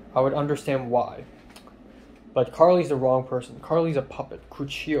would understand why. But Carly's the wrong person. Carly's a puppet.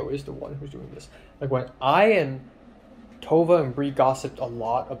 Kuchio is the one who's doing this. When I and Tova and Bree gossiped a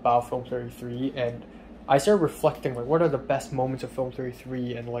lot about Film 33, and I started reflecting, what are the best moments of Film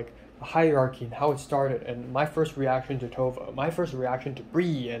 33, and hierarchy and how it started, and my first reaction to Tova, my first reaction to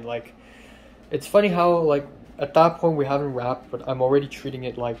Bree, and like, it's funny how like at that point we haven't wrapped, but I'm already treating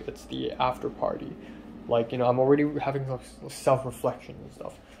it like it's the after party. Like, you know, I'm already having self-reflection and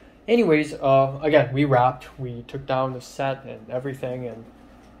stuff. Anyways, again, we wrapped, we took down the set and everything and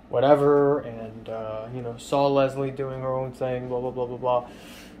whatever, and you know, saw Leslie doing her own thing, blah blah blah blah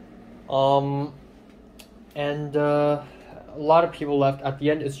blah. And a lot of people left. At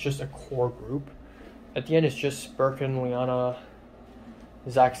the end, it's just a core group. At the end, it's just Birkin, Liana,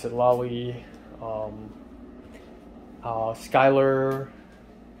 Zach Sidlali, Skylar,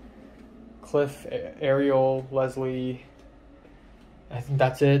 Cliff, Ariel, Leslie. I think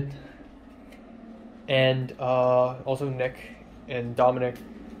that's it. And also Nick and Dominic.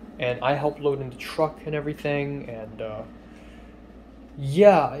 And I helped load in the truck and everything. And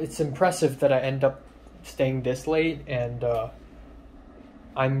yeah, it's impressive that I end up staying this late. And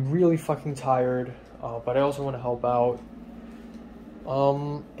I'm really fucking tired. But I also want to help out.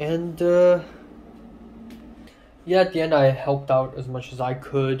 Yeah, at the end I helped out as much as I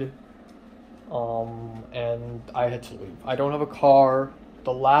could. And I had to leave. I don't have a car.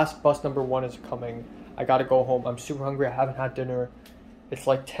 The last bus number 1 is coming. I gotta go home. I'm super hungry. I haven't had dinner. It's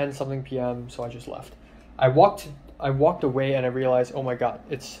like 10 something p.m. So I just left. I walked away and I realized, oh my god,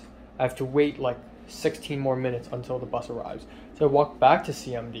 I have to wait like 16 more minutes until the bus arrives. So I walked back to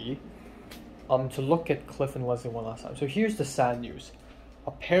CMD to look at Cliff and Leslie one last time. So here's the sad news.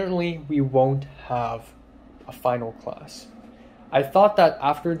 Apparently we won't have a final class. I thought that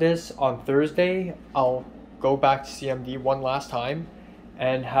after this on Thursday, I'll go back to CMD one last time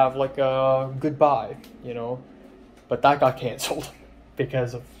and have like a goodbye, you know, but that got canceled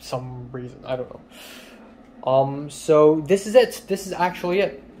because of some reason. I don't know. So this is it. This is actually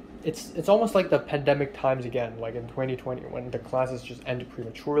it. It's almost like the pandemic times again, like in 2020 when the classes just ended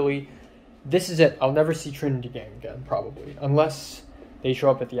prematurely. This is it. I'll never see Trinity Gang again, probably, unless they show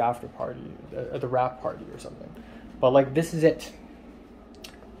up at the after party, at the rap party or something. But like, this is it.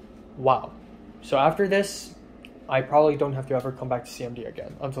 Wow. So after this, I probably don't have to ever come back to CMD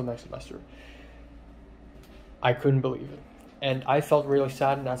again until next semester. I couldn't believe it. And I felt really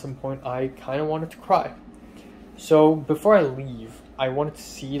sad, and at some point I kind of wanted to cry. So before I leave, I wanted to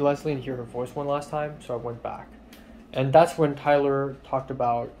see Leslie and hear her voice one last time, so I went back. And that's when Tyler talked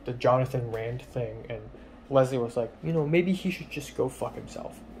about the Jonathan Rand thing, and Leslie was like, you know, maybe he should just go fuck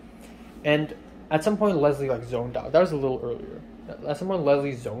himself. And at some point Leslie like zoned out. That was a little earlier. At some point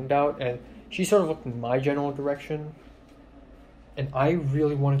Leslie zoned out, and she sort of looked in my general direction. And I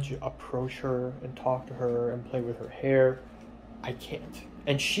really wanted to approach her and talk to her and play with her hair. I can't.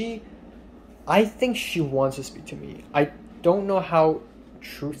 And I think she wants to speak to me. I don't know how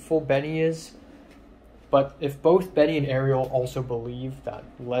truthful Benny is, but if both Benny and Ariel also believe that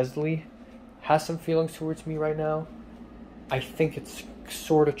Leslie has some feelings towards me right now, I think it's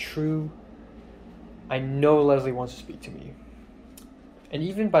sort of true. I know Leslie wants to speak to me. And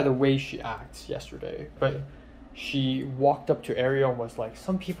even by the way she acts yesterday, but she walked up to Ariel and was like,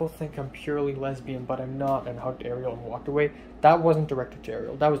 some people think I'm purely lesbian, but I'm not, and hugged Ariel and walked away. That wasn't directed to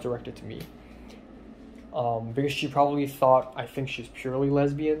Ariel. That was directed to me. Because she probably thought I think she's purely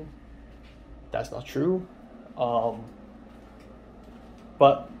lesbian. That's not true. But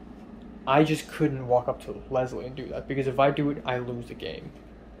I just couldn't walk up to Leslie and do that, because if I do it, I lose the game.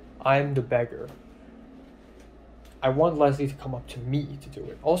 I'm the beggar. I want Leslie to come up to me to do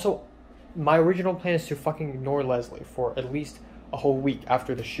it. Also, my original plan is to fucking ignore Leslie for at least a whole week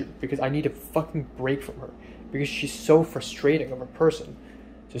after the shoot, because I need a fucking break from her, because she's so frustrating of a person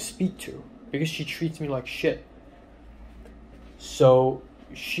to speak to, because she treats me like shit. So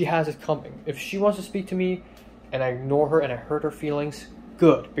she has it coming. If she wants to speak to me and I ignore her and I hurt her feelings,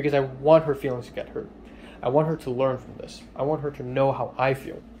 good, because I want her feelings to get hurt. I want her to learn from this. I want her to know how I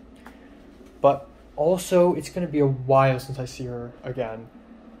feel. But also, it's going to be a while since I see her again.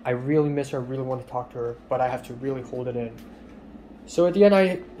 I really miss her, I really want to talk to her, but I have to really hold it in. So at the end,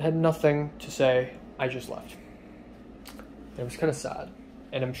 I had nothing to say. I just left. It was kind of sad.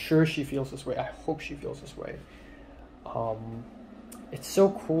 And I'm sure she feels this way. I hope she feels this way. It's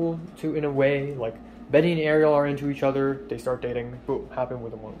so cool to, in a way, like, Betty and Ariel are into each other. They start dating. Boom. Happened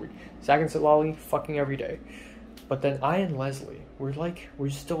within 1 week. Zach and Sidlali, fucking every day. But then I and Leslie, we're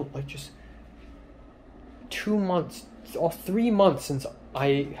still, like, just 2 months, or 3 months since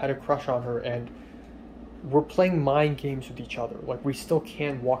I had a crush on her, and we're playing mind games with each other. Like, we still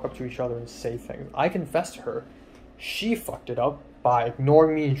can't walk up to each other and say things. I confessed to her. She fucked it up by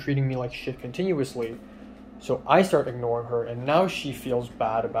ignoring me and treating me like shit continuously. So I start ignoring her, and now she feels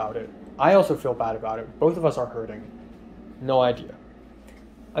bad about it. I also feel bad about it. Both of us are hurting. No idea.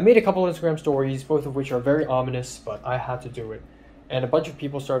 I made a couple Instagram stories, both of which are very ominous, but I had to do it. And a bunch of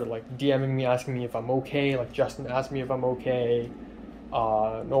people started like DMing me, asking me if I'm okay. Like Justin asked me if I'm okay.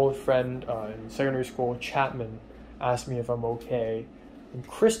 An old friend in secondary school, Chapman, asked me if I'm okay. And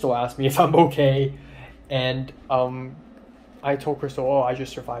Crystal asked me if I'm okay. And I told Crystal, oh, I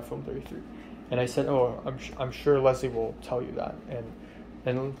just survived Film 33. And I said, oh, I'm sure Leslie will tell you that.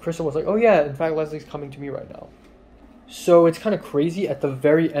 And Crystal was like, oh yeah, in fact, Leslie's coming to me right now. So it's kind of crazy. At the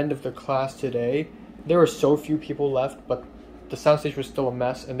very end of the class today, there were so few people left, but the soundstage was still a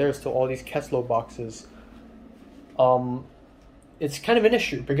mess, and there's still all these Keslow boxes. It's kind of an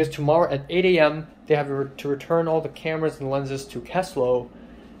issue, because tomorrow at 8 a.m., they have to return all the cameras and lenses to Keslow,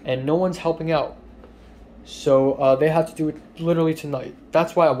 and no one's helping out. So they have to do it literally tonight.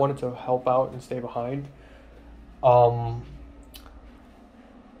 That's why I wanted to help out and stay behind.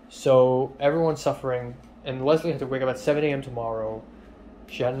 So everyone's suffering, and Leslie had to wake up at 7 a.m. tomorrow.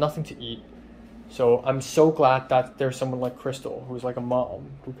 She had nothing to eat. So I'm so glad that there's someone like Crystal, who's like a mom,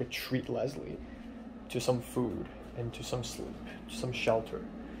 who could treat Leslie to some food and to some sleep, to some shelter.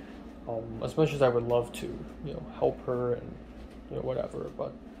 As much as I would love to, help her and, whatever,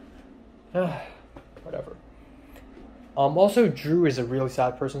 but whatever. Also, Drew is a really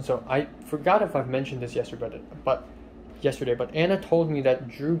sad person, so I forgot if I've mentioned this yesterday, but Anna told me that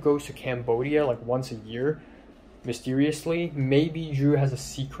Drew goes to Cambodia like once a year, mysteriously. Maybe Drew has a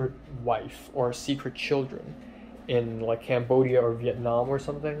secret wife or secret children in like Cambodia or Vietnam or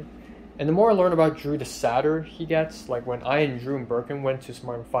something. And the more I learn about Drew, the sadder he gets. Like when I and Drew and Birkin went to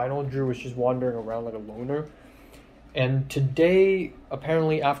Smart and Final, Drew was just wandering around like a loner. And today,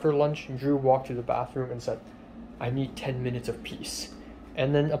 apparently after lunch, Drew walked to the bathroom and said, I need 10 minutes of peace.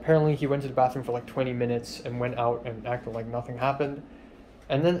 And then apparently he went to the bathroom for like 20 minutes and went out and acted like nothing happened.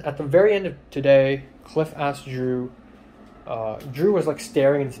 And then at the very end of today, Cliff asked Drew, Drew was like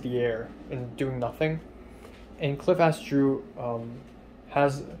staring into the air and doing nothing. And Cliff asked Drew,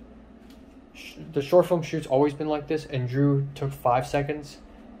 has the short film shoots always been like this? And Drew took 5 seconds.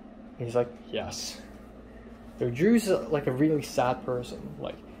 And he's like, yes. So Drew's like a really sad person.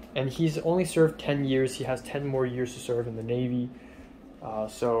 And he's only served 10 years. He has 10 more years to serve in the Navy.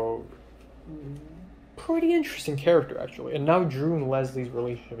 So pretty interesting character, actually. And now Drew and Leslie's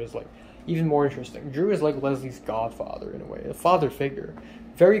relationship is like even more interesting. Drew is like Leslie's godfather in a way, a father figure,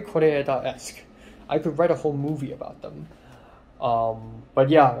 very Koreeda-esque. I could write a whole movie about them. But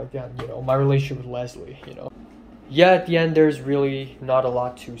yeah, again, my relationship with Leslie, Yeah, at the end, there's really not a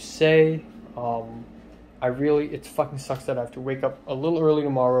lot to say. It fucking sucks that I have to wake up a little early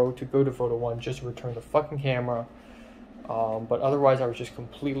tomorrow to go to Photo One just to return the fucking camera. But otherwise, I was just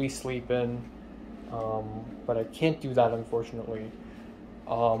completely sleeping. But I can't do that, unfortunately.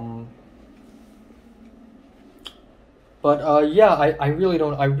 Yeah, I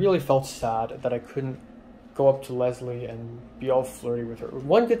really felt sad that I couldn't go up to Leslie and be all flirty with her.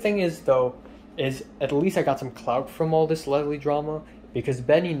 One good thing is, though, is at least I got some clout from all this Leslie drama, because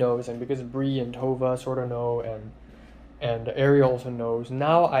Benny knows, and because Bree and Tova sort of know, and Ariel also knows.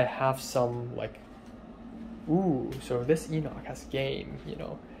 Now I have some, like, ooh, so this Enoch has game,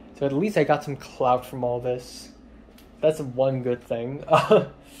 So at least I got some clout from all this. That's one good thing.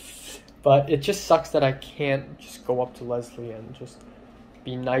 But it just sucks that I can't just go up to Leslie and just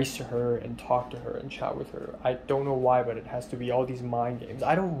be nice to her and talk to her and chat with her. I don't know why, but it has to be all these mind games.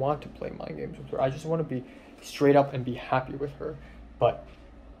 I don't want to play mind games with her. I just want to be straight up and be happy with her. But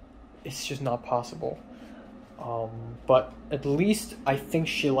it's just not possible. But at least I think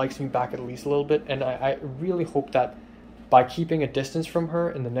she likes me back at least a little bit. And I really hope that by keeping a distance from her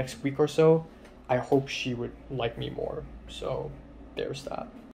in the next week or so, I hope she would like me more. So there's that.